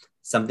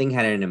something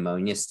had an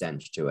ammonia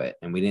stench to it,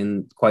 and we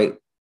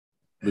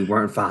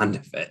weren't fond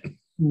of it.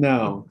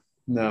 No,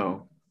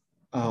 no.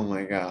 Oh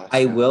my I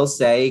gosh. will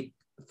say,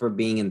 for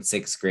being in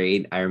sixth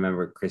grade, I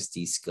remember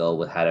Christy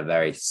Skill had a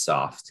very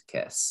soft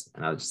kiss,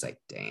 and I was just like,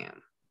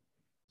 "Damn."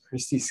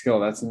 Christy Skill,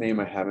 that's a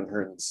name I haven't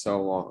heard in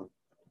so long.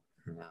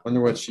 No. Wonder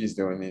what she's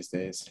doing these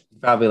days.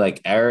 Probably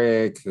like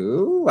Eric,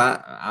 who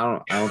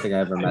I don't think I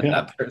ever met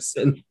that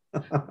person.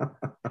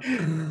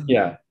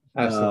 Yeah,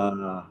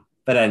 absolutely. uh,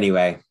 but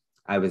anyway,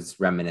 I was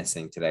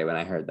reminiscing today when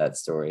I heard that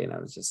story, and I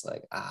was just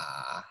like,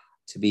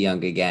 to be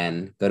young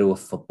again, go to a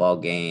football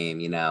game,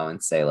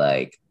 and say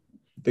like,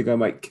 I think I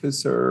might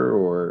kiss her,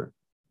 or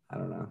I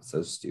don't know, so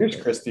Here's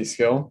stupid. Christy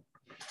Skill.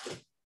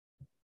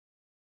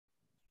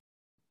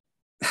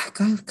 That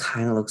guy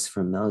kind of looks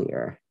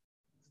familiar.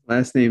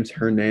 Last name's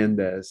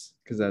Hernandez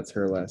because that's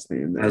her last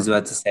name I was now.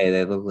 about to say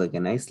they look like a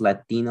nice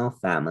Latino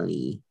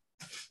family.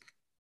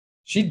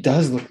 She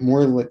does look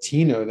more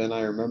Latino than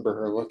I remember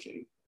her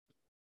looking.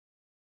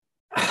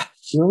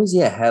 She always,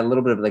 yeah, had a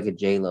little bit of like a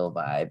J Lo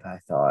vibe. I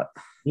thought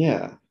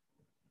Yeah.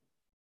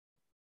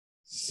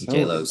 J So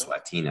Lo's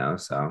Latino,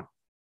 so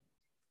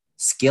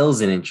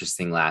Skill's an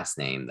interesting last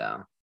name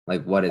though.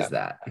 Like, what is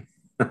that?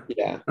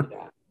 Yeah.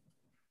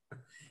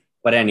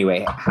 But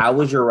anyway, how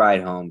was your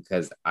ride home?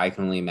 Because I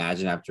can only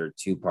imagine after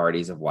two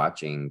parties of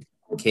watching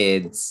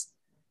kids.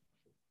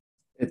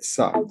 It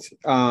sucked.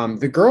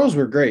 The girls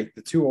were great.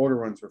 The two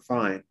older ones were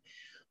fine.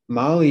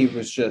 Molly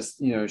was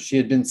just, she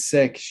had been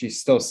sick. She's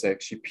still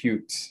sick. She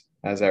puked,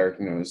 as Eric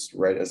knows,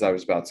 right as I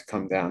was about to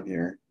come down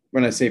here.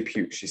 When I say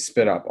puke, she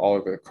spit up all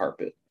over the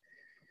carpet.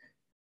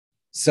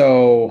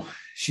 So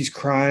she's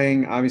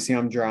crying. Obviously,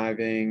 I'm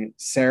driving.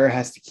 Sarah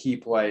has to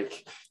keep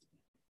like,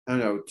 I don't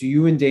know. Do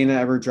you and Dana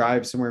ever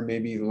drive somewhere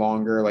maybe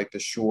longer, like the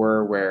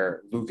shore,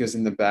 where Luca's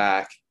in the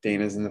back,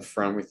 Dana's in the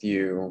front with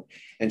you,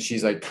 and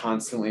she's like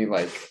constantly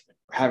like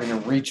having to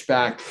reach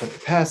back, put the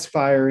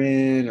pacifier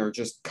in, or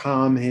just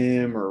calm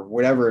him, or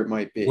whatever it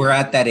might be. We're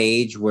at that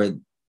age where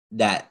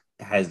that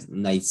has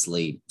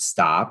nicely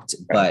stopped,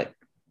 Right. but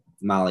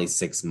Molly's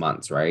 6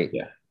 months, right?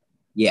 Yeah.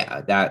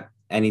 Yeah, that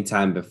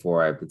anytime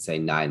before I would say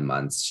 9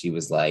 months, she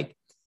was like,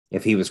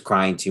 if he was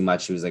crying too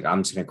much, she was like,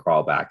 I'm just gonna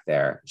crawl back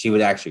there. She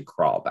would actually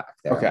crawl back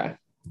there. Okay.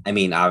 I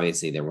mean,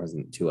 obviously there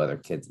wasn't two other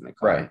kids in the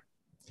car. Right.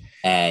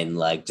 And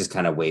like just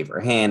kind of wave her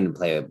hand and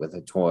play with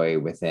a toy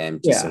with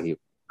him just so Yeah. he would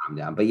calm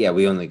down. But yeah,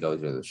 we only go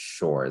to the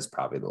shore is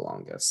probably the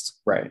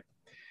longest. Right.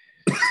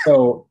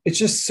 So it's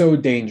just so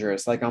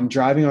dangerous. Like I'm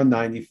driving on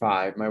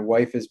 95. My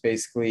wife is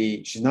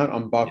basically, she's not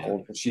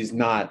unbuckled, but she's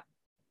not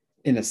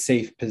in a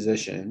safe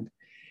position.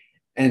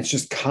 And it's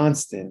just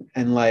constant.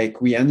 And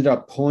like we ended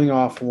up pulling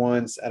off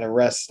once at a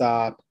rest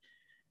stop,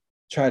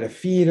 try to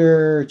feed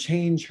her,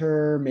 change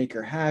her, make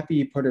her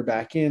happy, put her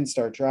back in,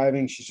 start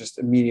driving. She's just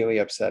immediately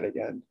upset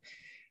again.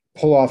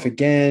 Pull off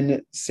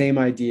again, same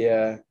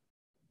idea,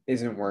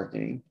 isn't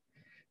working.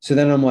 So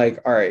then I'm like,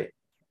 all right,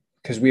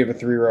 because we have a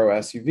 3-row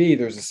SUV,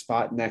 there's a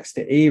spot next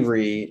to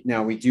Avery.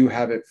 Now we do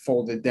have it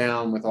folded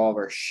down with all of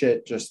our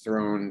shit just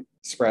thrown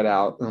spread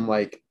out. And I'm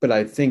like, but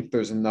I think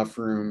there's enough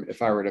room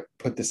if I were to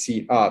put the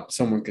seat up,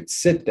 someone could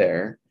sit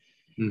there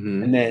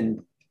and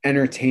then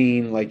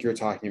entertain, like you're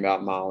talking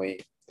about,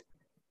 Molly.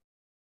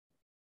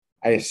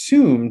 I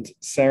assumed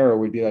Sarah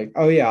would be like,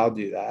 oh, yeah, I'll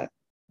do that.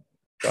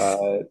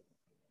 But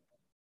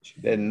she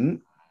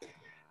didn't.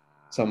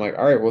 So I'm like,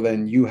 all right, well,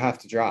 then you have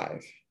to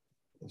drive.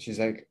 And she's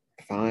like,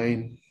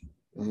 fine.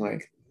 I'm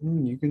like,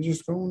 you can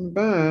just go in the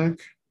back.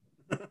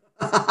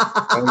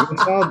 I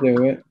guess I'll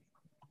do it.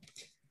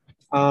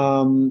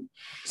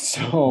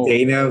 So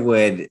Dana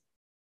would,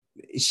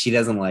 she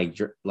doesn't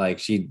like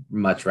she'd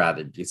much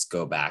rather just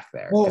go back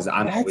there because well,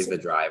 I'm always the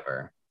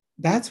driver.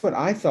 that's what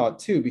I thought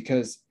too,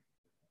 because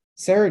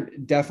Sarah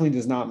definitely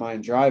does not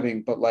mind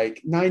driving, but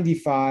like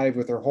 95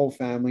 with her whole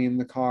family in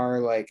the car,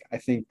 like I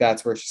think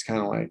that's where she's kind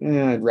of like,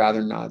 I'd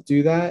rather not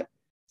do that.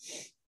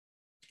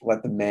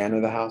 Let the man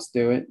of the house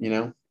do it, you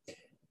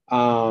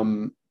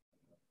know?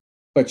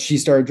 But she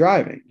started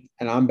driving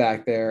and I'm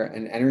back there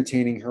and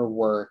entertaining her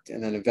worked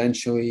and then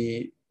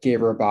eventually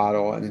gave her a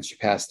bottle and then she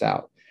passed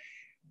out.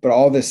 But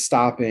all this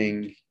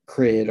stopping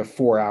created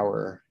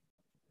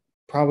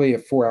probably a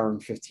 4 hour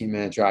and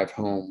 15-minute drive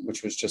home,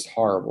 which was just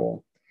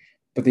horrible.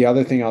 But the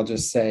other thing I'll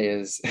just say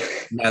is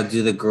Now,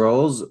 do the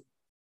girls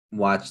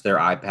watch their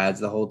iPads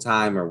the whole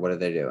time or what are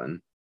they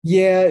doing?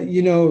 yeah,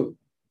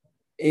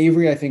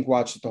 Avery, I think,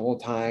 watched it the whole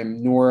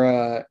time.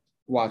 Nora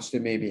watched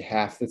it maybe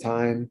half the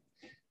time.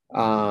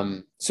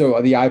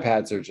 So the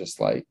iPads are just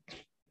like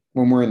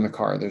when we're in the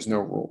car, there's no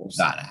rules.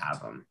 Gotta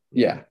have them.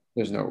 Yeah,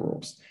 there's no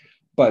rules.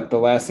 But the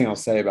last thing I'll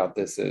say about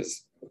this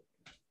is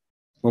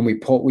when we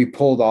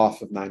pulled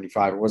off of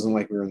 95, it wasn't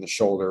like we were in the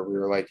shoulder. We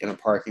were like in a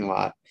parking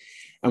lot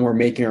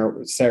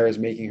and Sarah's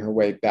making her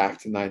way back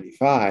to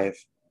 95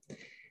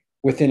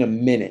 within a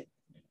minute.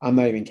 I'm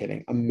not even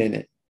kidding. A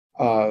minute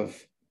of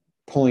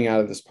pulling out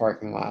of this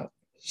parking lot.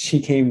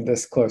 She came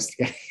this close to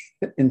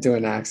getting into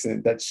an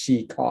accident that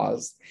she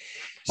caused.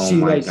 Oh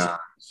my God.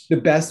 The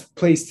best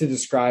place to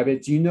describe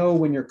it. Do you know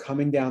when you're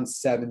coming down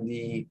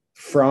 70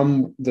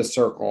 from the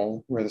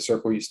circle where the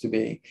circle used to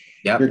be?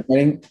 Yep.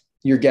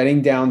 You're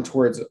getting down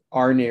towards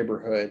our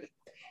neighborhood.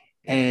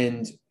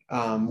 And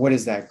what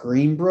is that?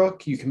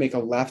 Greenbrook? You can make a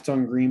left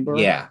on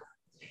Greenbrook. Yeah.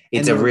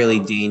 It's a really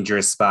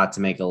dangerous spot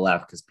to make a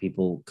left because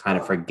people kind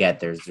of forget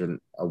there's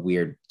a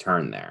weird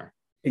turn there.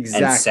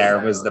 Exactly. And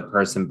Sarah was the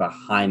person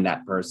behind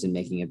that person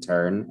making a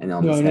turn and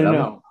almost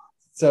No.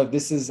 So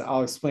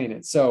I'll explain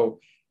it. So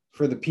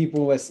for the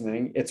people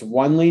listening, it's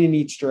one lane in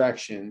each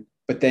direction,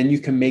 but then you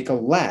can make a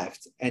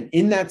left. And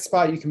in that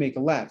spot, you can make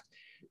a left.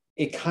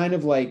 It kind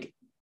of like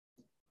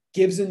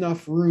gives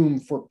enough room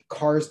for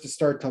cars to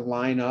start to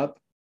line up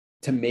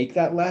to make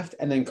that left.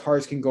 And then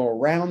cars can go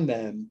around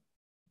them.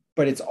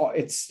 But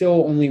it's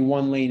still only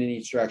one lane in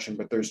each direction,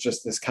 but there's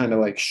just this kind of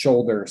like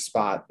shoulder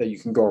spot that you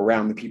can go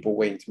around the people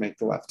waiting to make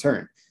the left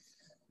turn.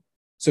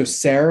 So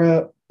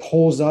Sarah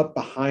pulls up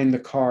behind the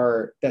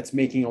car that's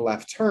making a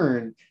left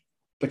turn,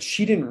 but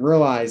she didn't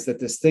realize that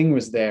this thing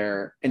was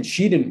there and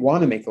she didn't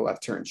want to make a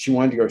left turn. She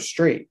wanted to go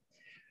straight.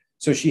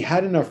 So she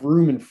had enough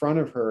room in front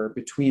of her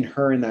between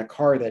her and that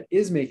car that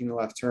is making the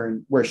left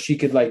turn where she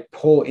could like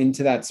pull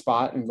into that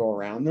spot and go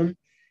around them.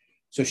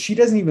 So she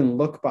doesn't even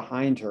look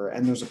behind her,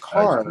 and there's a Oh,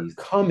 car geez.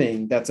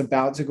 coming that's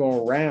about to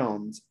go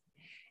around,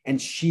 and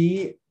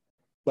she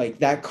like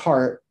that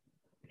car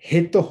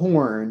hit the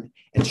horn,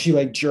 and she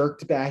like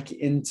jerked back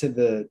into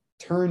the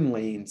turn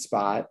lane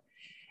spot.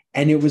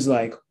 And it was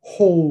like,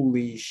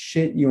 holy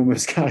shit, you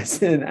almost got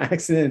us in an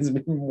accident. It's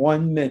been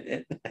 1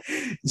 minute.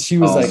 She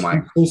was Oh like, my.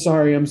 I'm so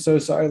sorry. I'm so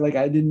sorry. Like,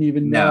 I didn't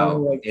even know.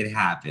 No, Like, it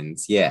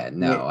happens. Yeah, yeah,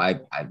 no,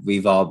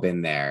 we've all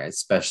been there,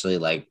 especially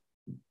like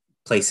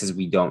places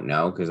we don't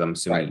know, because I'm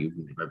assuming right. you've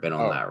never been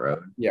on Oh, that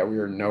road. yeah, we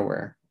were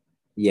nowhere.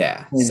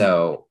 Yeah. And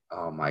So,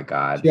 oh my she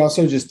God.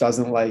 also just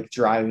doesn't like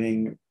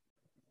driving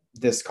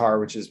this car,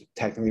 which is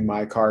technically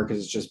my car because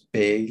it's just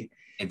big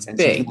It's and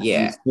she's big. not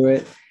Yeah. used to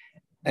it.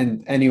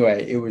 And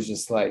anyway, it was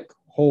just like,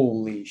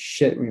 holy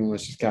shit, we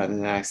almost just got in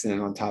an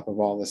accident on top of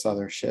all this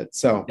other shit.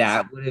 So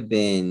That would have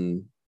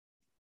been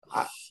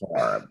I,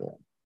 horrible.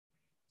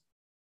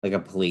 Like a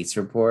police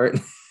report.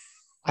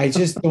 I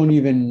just don't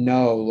even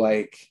know,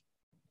 like,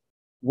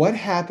 what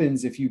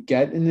happens if you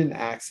get in an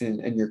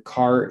accident and your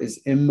car is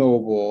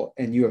immobile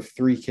and you have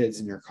 3 kids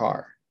in your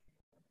car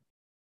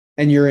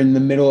and you're in the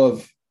middle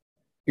of,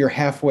 you're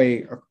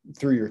halfway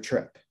through your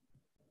trip?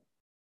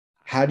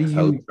 How do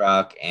Tow you,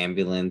 truck,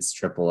 ambulance,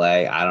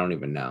 AAA. I don't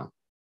even know.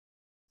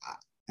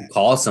 You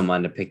call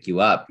someone to pick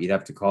you up. You'd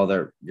have to call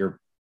your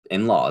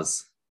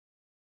in-laws.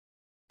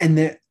 and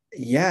then,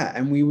 yeah,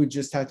 and we would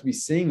just have to be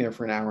sitting there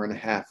for an hour and a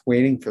half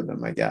waiting for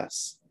them, I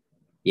guess.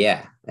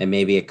 Yeah. And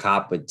maybe a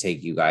cop would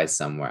take you guys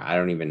somewhere. I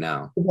don't even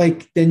know.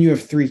 Like, then you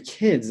have 3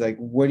 kids. Like,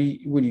 what do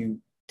you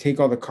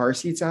take all the car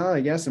seats out, I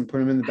guess, and put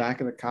them in the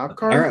back of the cop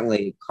car?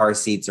 Apparently, car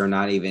seats are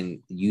not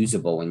even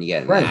usable when you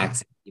get in an Right.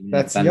 accident. Even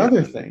That's the defender.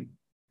 other thing.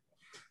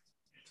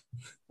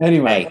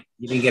 Anyway, Hey,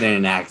 you didn't get in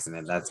an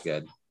accident. That's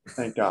good.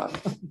 thank God.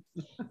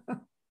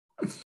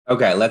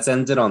 Okay, let's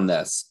end it on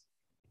this.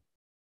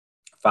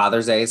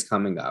 Father's Day is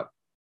coming up.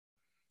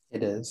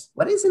 It is.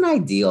 What is an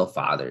ideal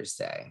Father's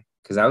Day?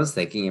 Because I was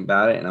thinking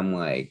about it and I'm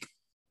like,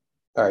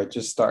 All right,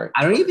 just start.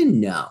 I don't even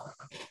know.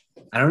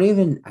 I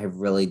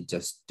really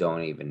just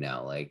don't even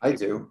know. Like, I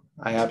do.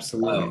 I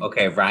absolutely. oh,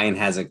 okay. Ryan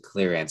has a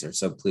clear answer.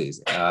 So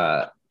please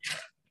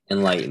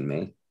enlighten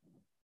me.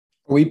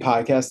 Are we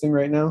podcasting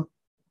right now?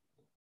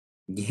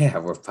 Yeah,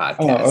 we're Oh,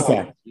 podcasting.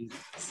 okay.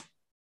 Jesus.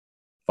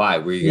 Why?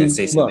 Were you I going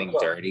to mean, say look, something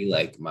dirty?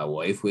 Like, my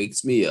wife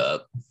wakes me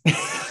up.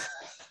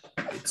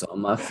 It's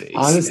on my face.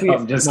 honestly, No,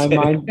 I'm just my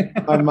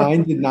kidding.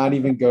 mind did not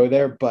even go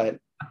there, but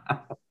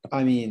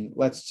I mean,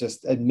 let's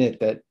just admit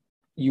that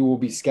you will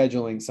be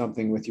scheduling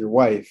something with your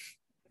wife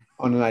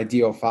on an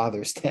ideal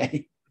Father's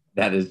Day.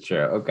 That is true.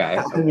 Okay.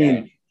 I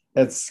mean,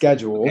 that's Okay.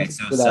 scheduled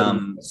So for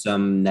that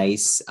some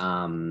nice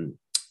we'll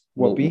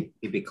whoopee.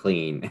 keep it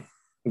clean.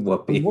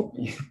 Whoopee.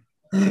 Whoopee.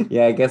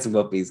 Yeah, I guess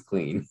Whoopi's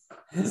clean.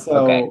 Okay.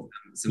 So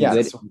Some good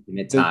yes,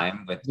 intimate the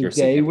time with the your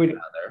day significant would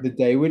other. the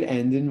day would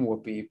end in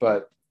whoopee,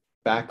 but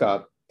back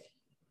up.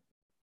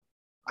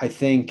 I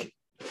think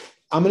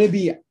I'm gonna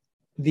be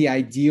the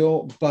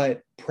ideal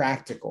but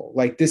practical.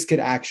 Like this could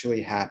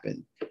actually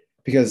happen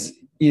because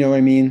you know what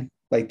I mean?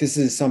 Like this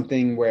is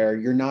something where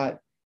you're not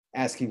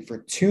asking for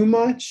too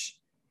much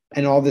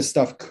and all this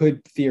stuff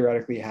could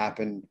theoretically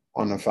happen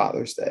on a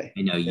Father's Day.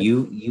 I know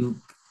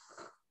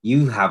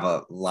you have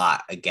a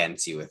lot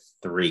against you with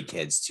 3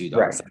 kids, 2 dogs.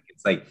 Right. Like,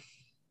 it's like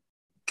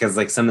because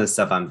like some of the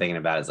stuff I'm thinking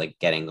about is like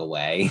getting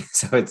away.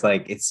 So it's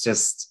like it's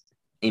just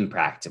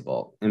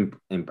impractical.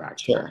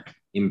 Sure.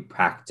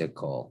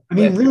 Impractical I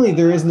mean, with really,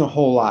 there isn't a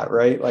whole lot,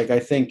 right? Like I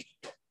think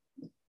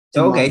in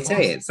so my okay,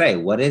 say it. Say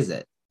what is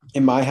it?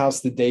 in my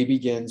house, the day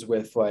begins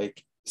with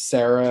like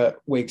Sarah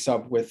wakes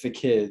up with the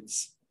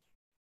kids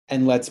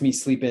and lets me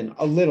sleep in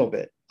a little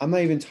bit. I'm not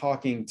even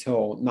talking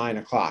till 9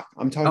 o'clock.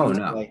 Oh no. I'm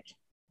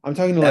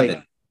talking to like,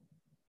 7.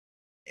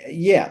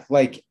 yeah,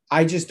 like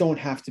I just don't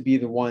have to be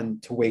the one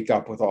to wake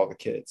up with all the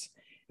kids.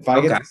 If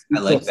I get Okay. to I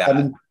sleep till like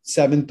that.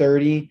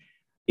 7:30,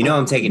 You know,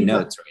 I'm taking I'm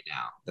notes right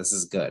now. This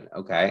is good.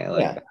 Okay. I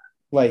like yeah, that.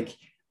 like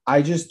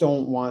I just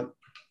don't want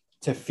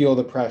to feel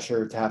the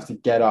pressure to have to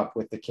get up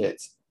with the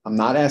kids. I'm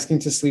not asking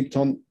to sleep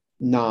till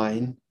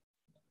 9,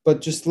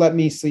 but just let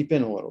me sleep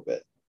in a little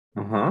bit.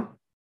 Uh-huh.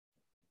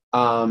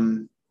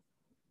 Um,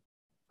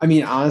 I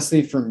mean,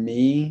 honestly, for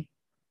me,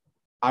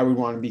 I would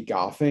want to be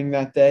golfing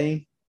that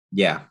day,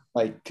 Yeah.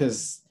 like,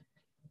 because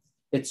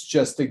it's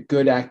just a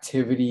good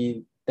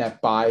activity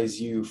that buys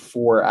you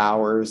 4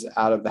 hours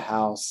out of the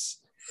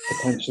house,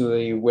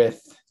 potentially with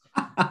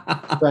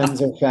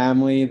friends or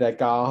family that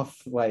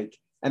golf. Like,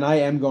 and I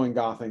am going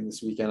golfing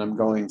this weekend. I'm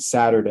going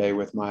Saturday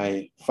with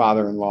my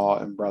father-in-law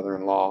and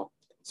brother-in-law.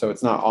 So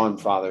it's not on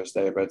Father's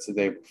Day, but it's the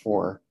day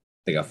before.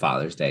 Like a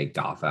Father's Day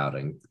golf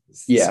outing.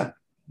 Yeah.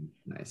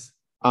 Nice.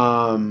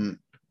 Um,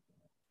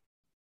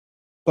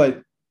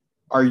 but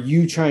are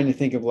you trying to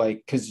think of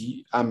like, because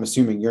I'm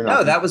assuming you're not No,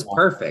 going that to was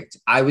perfect.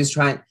 I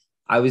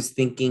was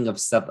thinking of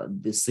stuff,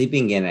 the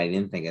sleeping in. I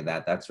didn't think of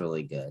that. That's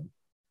really good.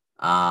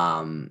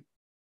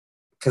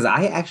 Because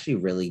I actually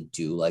really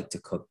do like to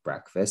cook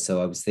breakfast.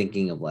 So I was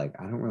thinking of like,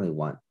 I don't really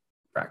want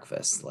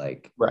breakfast.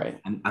 Like, right.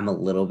 I'm a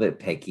little bit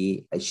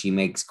picky. She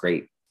makes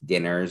great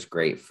dinners,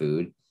 great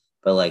food.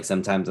 But like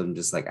sometimes I'm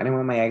just like, I don't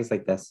want my eggs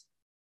like this.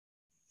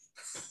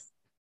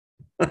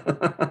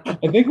 I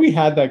think we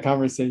had that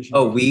conversation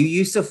Oh, before. we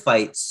used to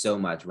fight so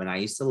much when I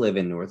used to live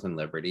in Northern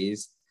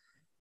Liberties.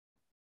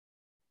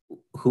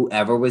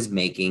 Whoever was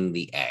making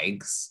the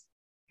eggs,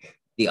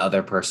 the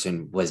other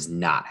person was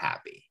not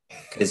happy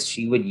because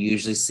she would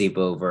usually sleep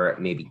over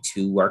maybe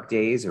 2 work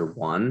days or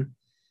one.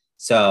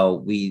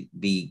 So we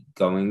be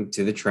going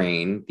to the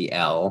train, the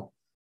L,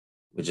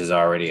 which is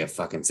already a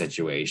fucking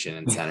situation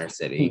in Center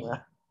City, Yeah.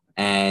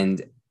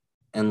 and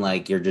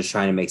like you're just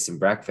trying to make some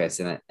breakfast,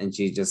 and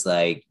she's just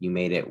like, you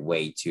made it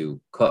way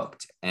too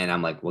cooked, and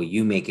I'm like, well,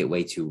 you make it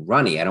way too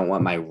runny. I don't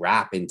want my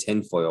wrap in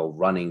tinfoil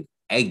running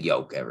egg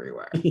yolk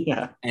everywhere.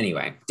 Yeah.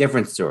 Anyway,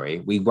 different story.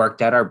 We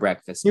worked out our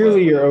breakfast.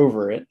 Clearly, you're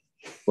over it.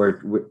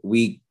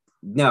 We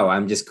no,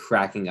 I'm just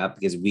cracking up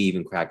because we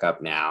even crack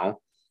up now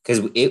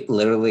because it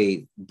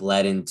literally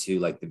bled into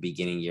like the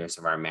beginning years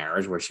of our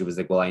marriage where she was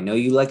like, well, I know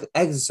you like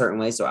eggs a certain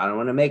way, so I don't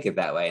want to make it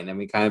that way. And then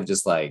we kind of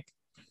just like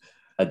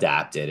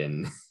adapted,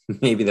 and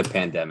maybe the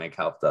pandemic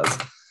helped us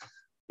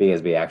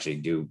because we actually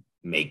do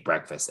make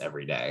breakfast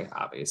every day,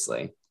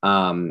 obviously.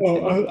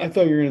 Well, I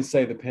thought you were going to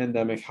say the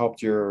pandemic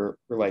helped your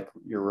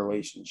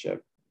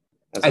relationship.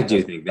 I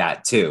do think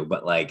that too,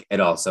 but like it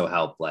also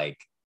helped like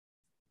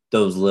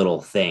those little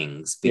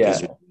things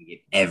because Yeah. you're doing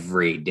it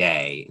every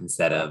day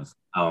instead of,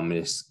 oh, I'm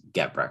gonna just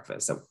get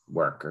breakfast at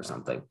work or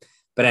something.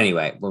 But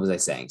anyway, what was I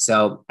saying?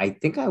 So I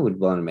think I would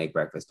want to make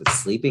breakfast, but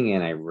sleeping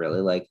in, I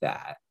really like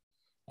that.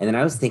 And then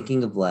I was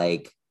thinking of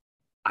like,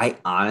 I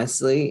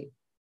honestly,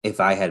 if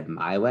I had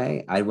my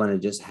way, I'd want to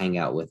just hang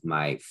out with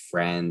my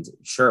friend.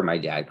 Sure, my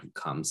dad could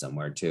come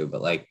somewhere too,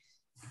 but like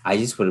I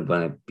just would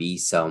want to be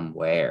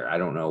somewhere. I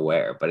don't know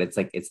where, but it's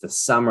like it's the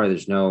summer.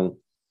 There's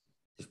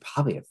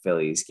probably a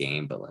Phillies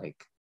game, but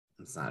like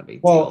it's not a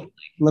big Well, deal.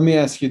 let me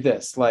ask you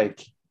this: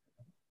 like,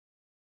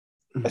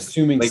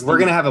 assuming Like we're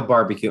gonna have a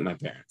barbecue at my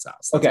parents'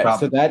 house. That's okay,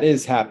 probably so that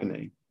is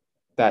happening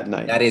that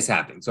night. that is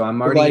happening. So I'm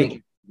But, already gonna like,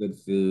 get good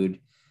food.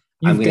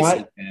 I'm you've gonna see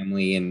got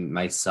family and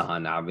my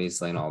son,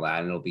 obviously, and all that,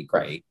 and it'll be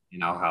right. great.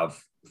 And I'll have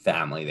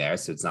family there,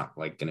 so it's not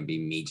like gonna be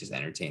me just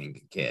entertaining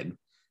a kid,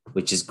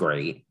 which is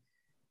great.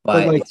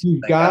 But But like it's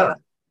like I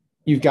don't.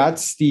 you've got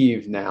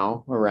Steve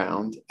now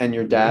around and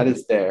your dad Mhm.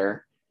 is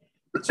there.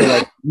 So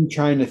like you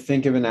trying to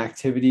think of an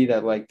activity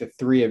that like the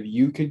three of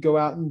you could go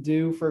out and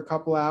do for a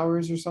couple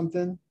hours or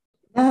something.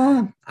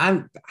 I'm.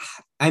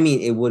 I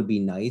mean, it would be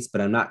nice,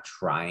 but I'm not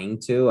trying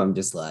to. I'm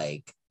just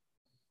like,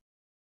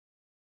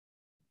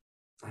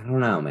 I don't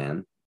know,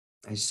 man.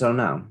 I just don't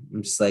know.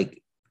 I'm just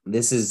like,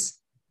 this is.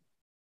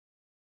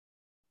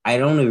 I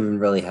don't even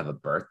really have a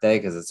birthday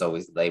because it's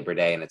always Labor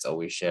Day and it's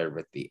always shared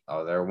with the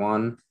other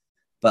one.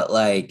 But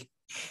like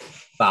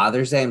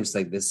Father's Day, I'm just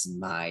like, this is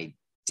my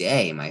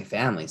day, my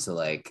family. So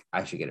like,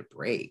 I should get a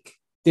break.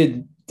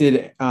 Did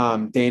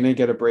Dana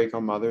get a break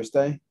on Mother's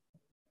Day?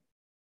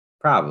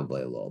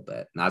 Probably a little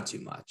bit, not too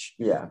much.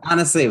 Yeah.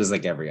 Honestly, it was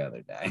like every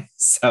other day.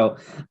 So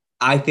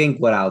I think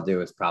what I'll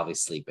do is probably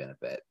sleep in a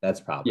bit. That's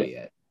Yeah. probably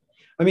it.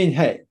 I mean,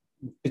 hey,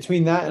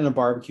 between that and a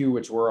barbecue,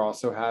 which we're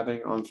also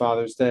having on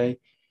Father's Day,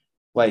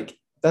 like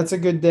that's a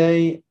good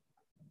day.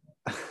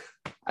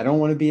 I don't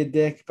want to be a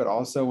dick, but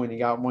also when you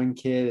got one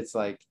kid, it's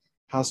like,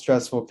 how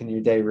stressful can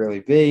your day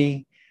really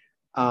be?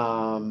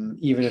 Even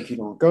if you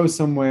don't go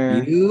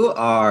somewhere. You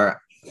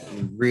are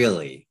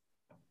really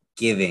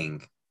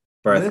giving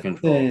birth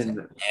control to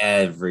Listen,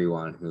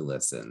 everyone who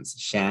listens.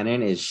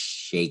 Shannon is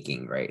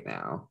shaking right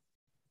now.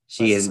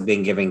 She has listen.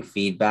 been giving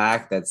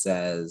feedback that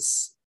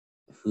says,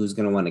 who's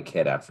going to want a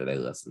kid after they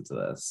listen to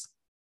this?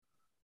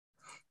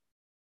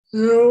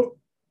 You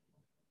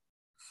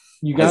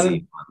got to,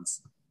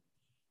 Ones.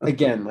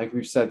 again, like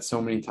we've said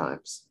so many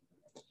times,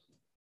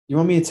 you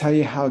want me to tell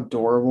you how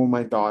adorable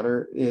my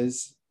daughter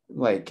is?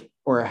 Like,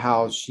 or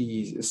how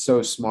she's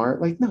so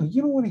smart? Like, no,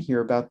 you don't want to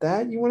hear about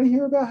that. You want to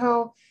hear about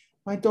how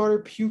my daughter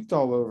puked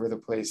all over the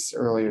place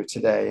earlier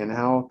today and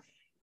how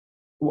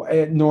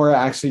Nora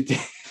actually did.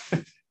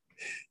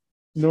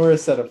 Nora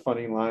said a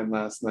funny line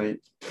last night.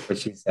 What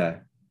she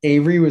said.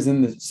 Avery was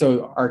in the,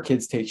 so our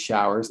kids take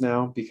showers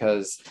now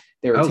because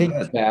they were taking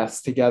Good.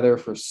 baths together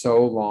for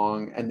so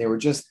long and they were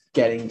just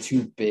getting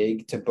too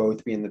big to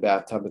both be in the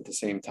bathtub at the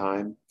same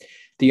time.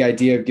 The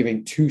idea of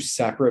giving two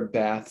separate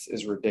baths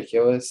is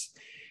ridiculous.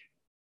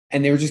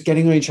 And they were just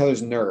getting on each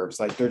other's nerves.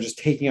 Like they're just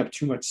taking up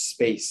too much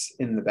space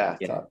in the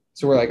bathtub. Yeah.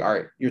 So we're like, all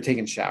right, you're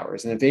taking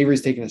showers. And if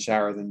Avery's taking a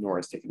shower, then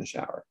Nora's taking a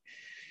shower.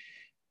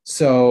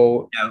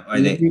 So Now, are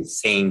they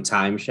same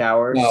time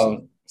showers?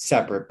 no,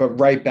 separate, but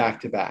right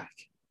back to back.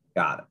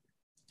 Got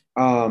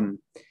it.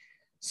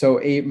 So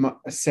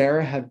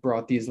Sarah had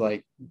brought these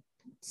like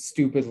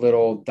stupid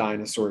little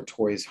dinosaur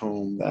toys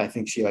home that I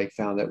think she like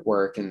found at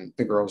work, and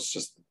the girls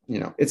just,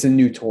 it's a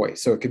new toy,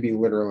 so it could be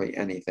literally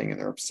anything, and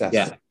they're obsessed.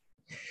 Yeah.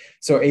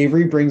 So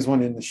Avery brings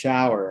one in the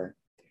shower.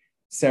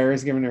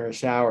 Sarah's giving her a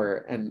shower,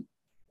 and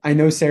I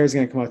know Sarah's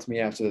gonna come up to me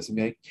after this and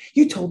be like,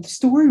 "You told the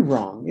story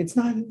wrong. It's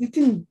not. It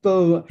didn't."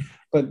 But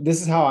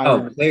this is how I.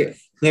 Oh,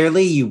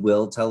 clearly you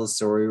will tell a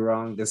story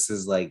wrong. This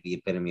is like the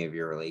epitome of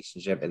your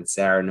relationship, and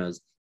Sarah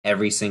knows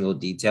every single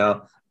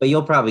detail, but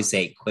you'll probably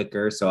say it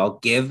quicker. So I'll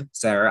give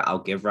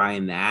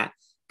Ryan that,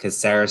 because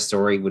Sarah's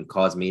story would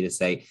cause me to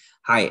say,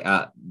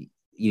 hi,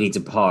 you need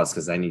to pause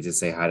because I need to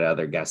say hi to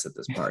other guests at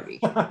this party.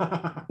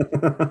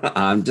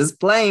 I'm just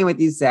playing with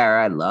you,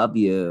 Sarah. I love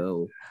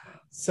you.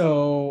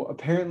 So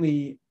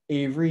apparently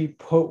Avery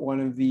put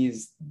one of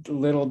these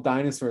little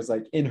dinosaurs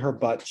like in her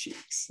butt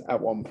cheeks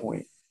at one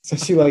point. So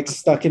she like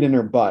stuck it in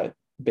her butt,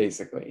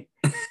 basically.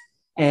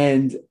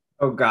 And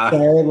oh god,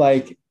 Sarah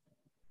like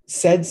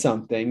said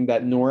something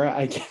that Nora,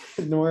 I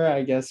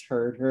guess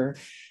heard her.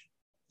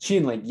 She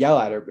didn't like yell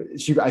at her, but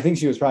I think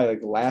she was probably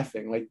like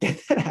laughing, like,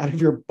 get that out of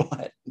your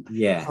butt.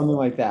 Yeah. Something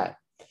like that.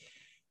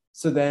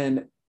 So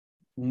then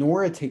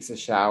Nora takes a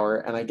shower,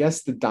 and I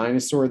guess the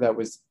dinosaur that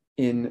was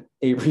in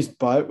Avery's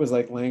butt was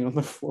like laying on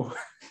the floor.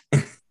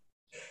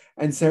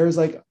 And Sarah's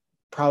like,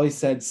 probably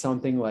said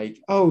something like,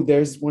 oh,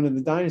 there's one of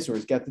the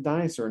dinosaurs, get the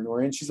dinosaur,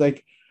 Nora. And she's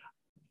like,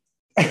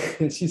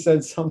 she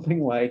said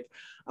something like,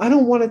 I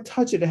don't want to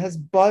touch it, it has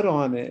butt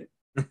on it.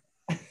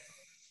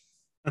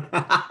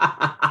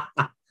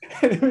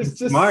 And it was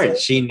just smart. So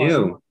she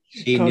knew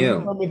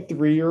from a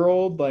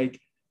 3-year-old, like,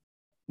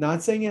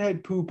 not saying it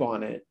had poop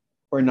on it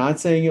or not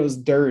saying it was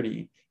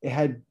dirty, it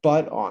had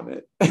butt on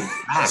it.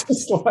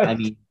 Like, I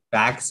mean,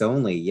 facts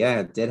only. Yeah,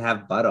 it did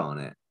have butt on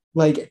it.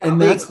 Like, and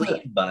that's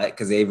clean butt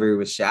because Avery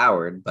was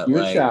showered, but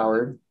like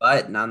showered,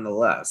 but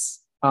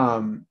nonetheless.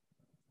 And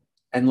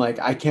like,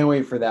 I can't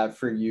wait for that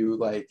for you.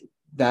 Like,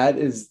 that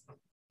is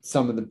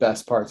some of the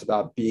best parts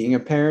about being a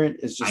parent.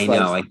 Is just, I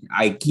know, like,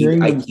 I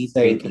keep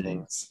thinking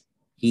things.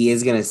 He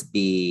is gonna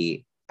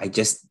be. I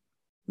just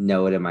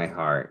know it in my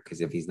heart,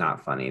 because if he's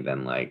not funny,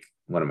 then like,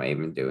 what am I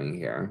even doing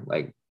here?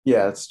 Like,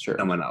 yeah, that's true.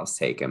 Someone else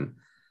take him.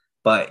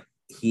 But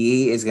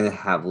he is going to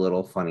have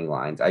little funny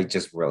lines. I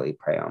just really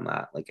pray on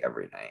that, like,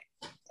 every night.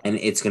 And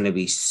it's going to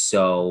be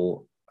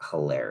so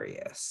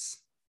hilarious.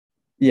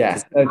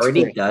 Yeah. He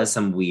already does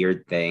some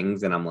weird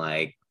things. And I'm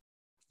like,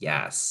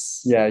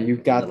 yes. Yeah,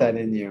 you've got that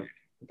in you.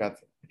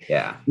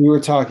 Yeah. We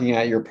were talking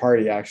at your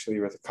party, actually,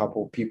 with a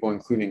couple of people,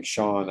 including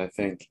Sean, I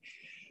think,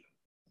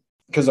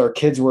 because our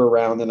kids were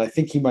around, and I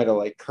think he might have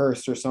like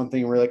cursed or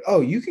something. We're like,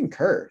 oh, you can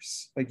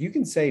curse. Like, you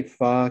can say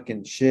fuck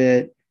and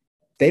shit.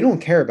 They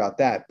don't care about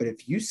that. But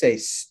if you say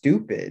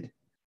stupid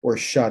or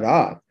shut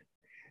up,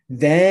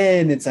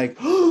 then it's like,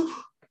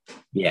 oh,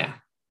 yeah,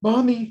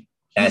 mommy,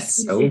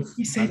 that's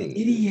he said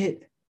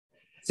idiot.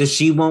 So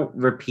she won't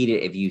repeat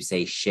it if you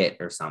say shit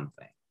or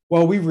something.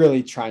 Well, we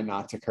really try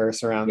not to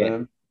curse around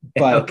them.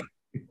 But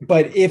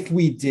but if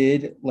we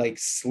did like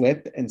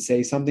slip and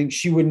say something,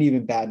 she wouldn't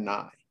even bat an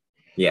eye.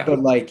 Yeah. But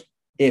like,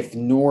 if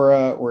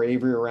Nora or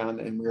Avery were around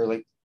and we were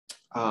like,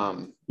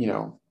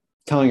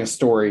 telling a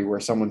story where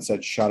someone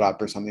said shut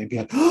up or something, be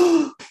like,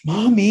 oh,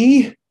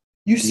 mommy,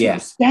 you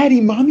said, daddy,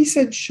 mommy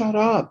said shut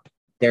up.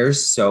 They're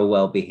so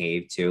well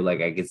behaved too. Like,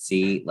 I could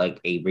see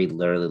like Avery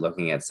literally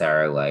looking at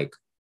Sarah like,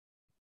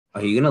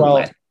 are you gonna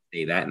let her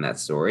say that in that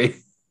story?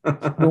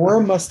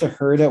 Nora must have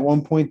heard at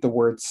one point the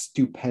word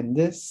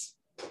stupendous,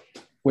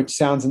 which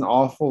sounds an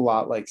awful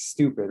lot like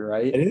stupid,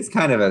 right? It is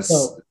kind of a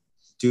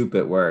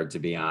stupid word, to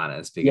be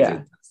honest,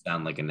 because it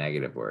sounds like a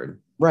negative word.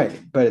 Right,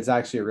 but it's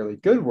actually a really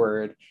good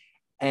word.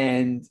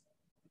 And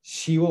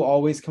she will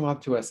always come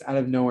up to us out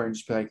of nowhere and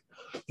just be like,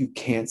 you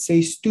can't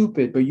say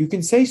stupid, but you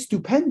can say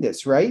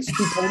stupendous, right?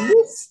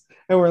 Stupendous?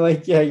 And we're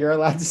like, yeah, you're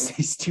allowed to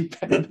say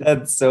stupendous.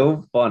 That's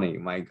so funny.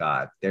 My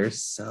God. They're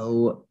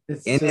so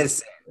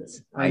innocent.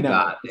 My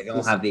God. They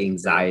don't have the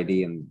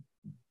anxiety and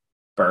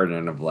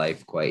burden of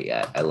life quite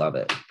yet. I love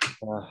it.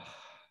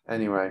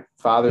 Anyway,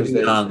 Father's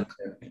Day.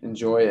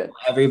 Enjoy it.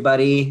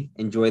 Everybody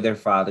enjoy their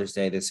Father's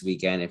Day this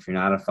weekend. If you're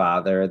not a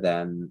father,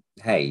 then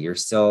hey, you're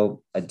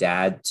still a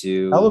dad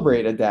to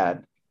celebrate a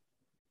dad.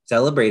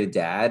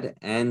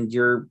 And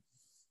you're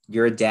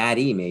a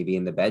daddy maybe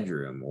in the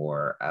bedroom,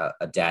 or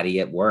a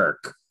daddy at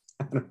work.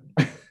 I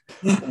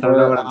don't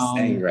know what I'm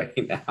saying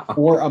right now.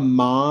 Or a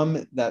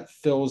mom that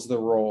fills the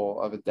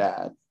role of a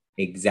dad.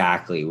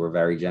 Exactly. We're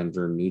very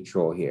gender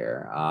neutral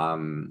here.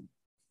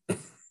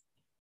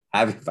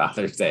 Happy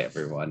Father's Day,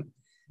 everyone.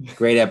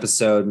 Great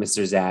episode,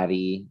 Mr.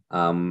 Zaddy.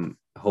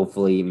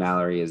 Hopefully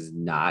Mallory is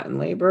not in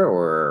labor,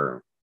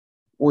 or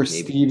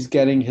Steve's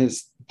getting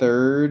his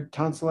 3rd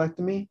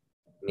tonsillectomy.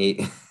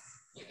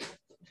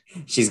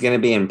 She's gonna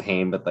be in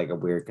pain with like a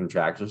weird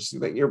contraction. She's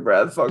like, your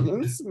breath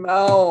fucking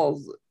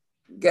smells.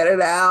 Get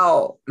it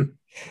out.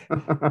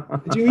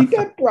 Did you eat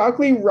that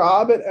broccoli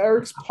Rob at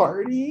Eric's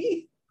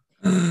party?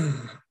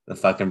 The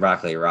fucking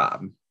broccoli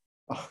Rob.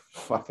 Oh,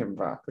 fucking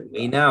broccoli Rob.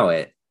 We know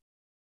it.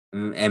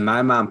 And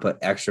my mom put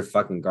extra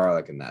fucking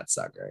garlic in that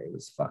sucker. It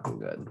was fucking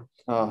good.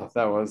 Oh,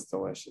 that was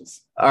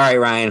delicious. All right,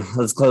 Ryan,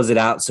 let's close it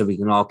out so we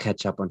can all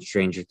catch up on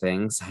Stranger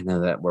Things. I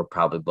know that we're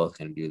probably both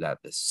going to do that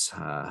this.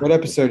 What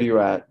episode are you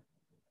at?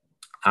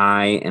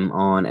 I am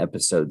on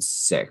episode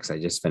 6. I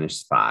just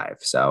finished 5.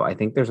 So I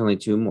think there's only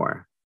 2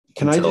 more.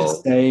 Can I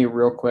just say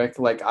real quick,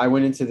 like, I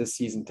went into this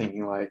season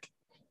thinking like,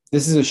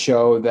 this is a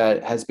show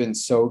that has been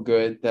so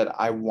good that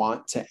I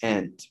want to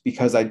end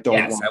because I don't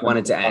Yes, want I them want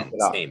it to to fuck end.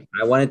 it up. Same.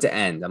 I want it to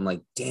end. I'm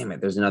like, damn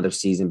it, there's another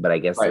season, but I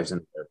guess Right. there's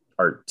another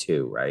part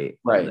two, right?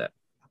 Right.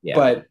 Yeah.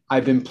 But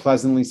I've been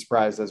pleasantly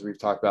surprised, as we've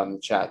talked about in the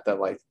chat, that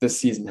like this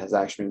season has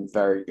actually been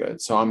very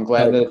good. So I'm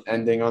glad that it's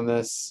ending on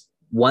this.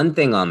 One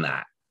thing on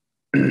that,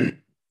 I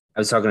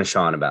was talking to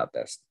Sean about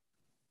this.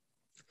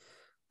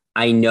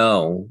 I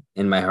know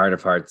in my heart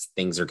of hearts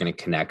things are going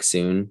to connect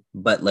soon,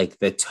 but like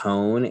the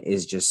tone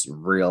is just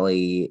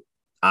really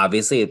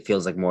obviously it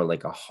feels like more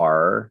like a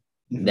horror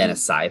than a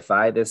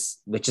sci-fi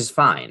which is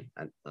fine.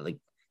 Like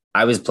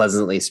I was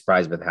pleasantly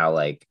surprised with how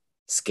like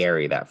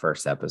scary that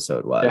first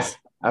episode was. Yeah,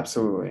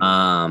 absolutely.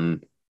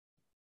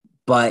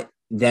 But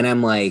then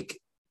I'm like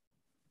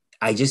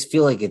I just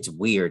feel like it's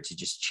weird to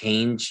just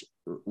change.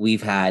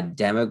 We've had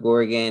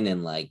Demogorgon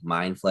and like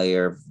Mind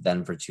Flayer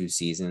then for 2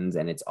 seasons,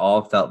 and it's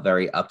all felt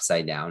very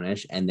upside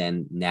downish. And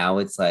then now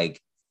it's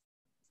like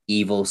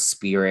evil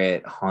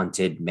spirit,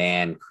 haunted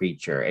man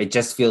creature. It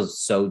just feels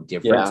so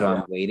different. Yeah. So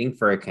I'm waiting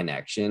for a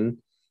connection.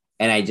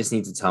 And I just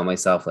need to tell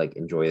myself, like,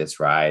 enjoy this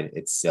ride.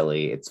 It's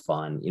silly, it's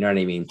fun. You know what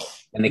I mean?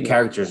 And the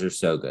characters are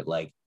so good.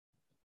 Like,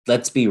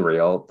 let's be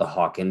real, the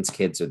Hawkins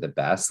kids are the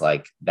best.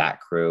 Like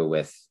that crew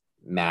with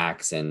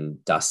Max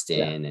and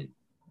Dustin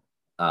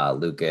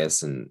and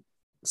Lucas and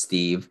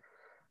Steve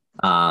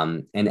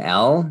and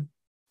Elle.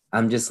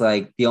 I'm just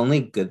like the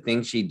only good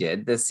thing she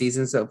did this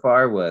season so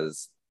far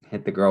was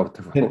hit the girl with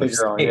the roller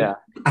skate. Yeah.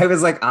 I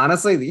was like,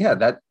 honestly, yeah,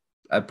 that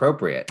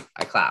appropriate.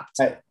 I clapped.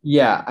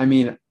 Yeah, I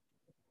mean,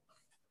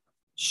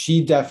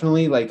 she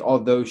definitely like,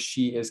 although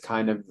she is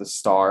kind of the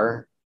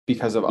star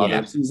because of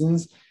other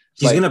seasons,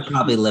 she's gonna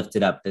probably lift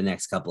it up the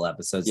next couple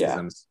episodes because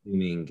I'm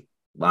assuming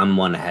I'm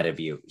one ahead of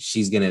you.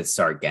 She's gonna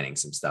start getting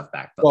some stuff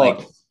back, but like,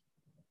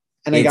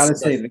 and I gotta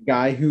say, the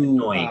guy who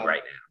annoying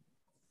right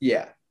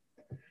now,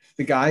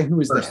 the guy who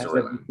was the head of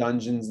the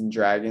Dungeons and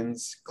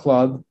Dragons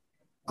Club,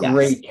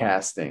 great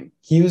casting.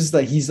 He's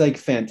like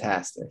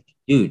fantastic,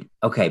 dude.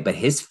 Okay, but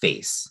his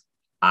face,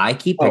 I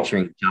keep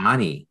picturing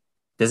Johnny.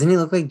 Doesn't he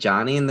look like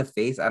Johnny in the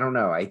face? I don't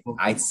know.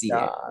 I see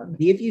it.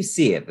 See if you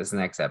see it this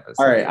next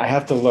episode. All right, I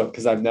have to look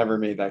because I've never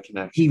made that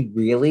connection. He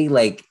really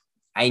like.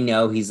 I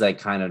know he's like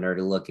kind of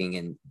nerdy looking,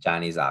 and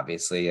Johnny's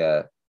obviously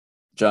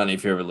Johnny.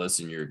 If you ever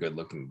listen, you're a good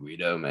looking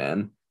Guido,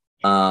 man.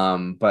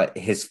 But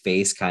his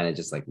face kind of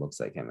just like looks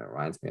like him. It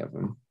reminds me of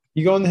him.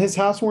 You going to his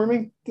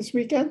housewarming this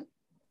weekend?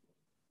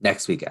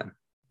 Next weekend.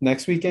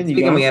 Next weekend?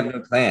 We have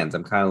no plans.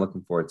 I'm kind of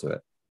looking forward to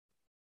it.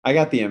 I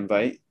got the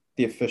invite,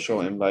 the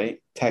official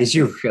invite. Did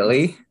you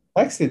really?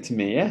 Texted to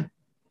me, yeah.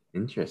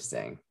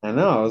 Interesting. I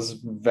know. I was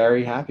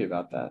very happy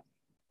about that.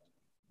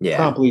 Yeah.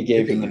 Promptly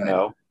gave him a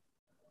no.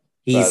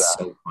 He's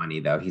so funny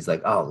though. He's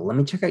like, "Oh, let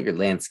me check out your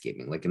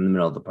landscaping." Like in the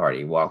middle of the party,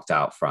 he walked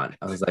out front.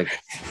 I was like,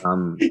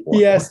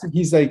 yes.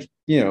 He's like,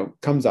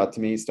 comes up to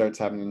me, starts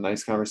having a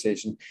nice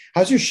conversation.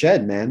 How's your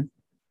shed, man?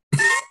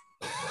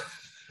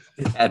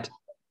 All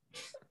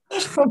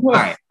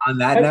right. On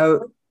that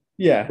note,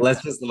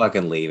 let's just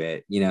fucking leave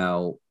it.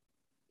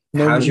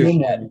 How's your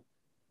shed?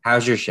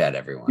 How's your shed,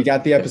 everyone? You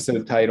got the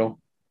episode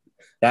title.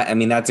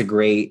 That's a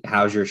great.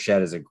 How's your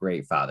shed is a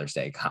great Father's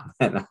Day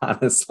comment,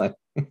 honestly.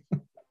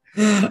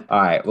 All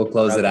right, we'll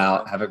close it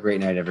out. Have a great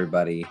night,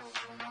 everybody.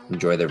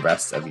 Enjoy the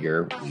rest of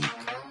your week.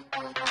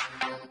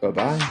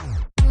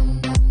 Bye-bye.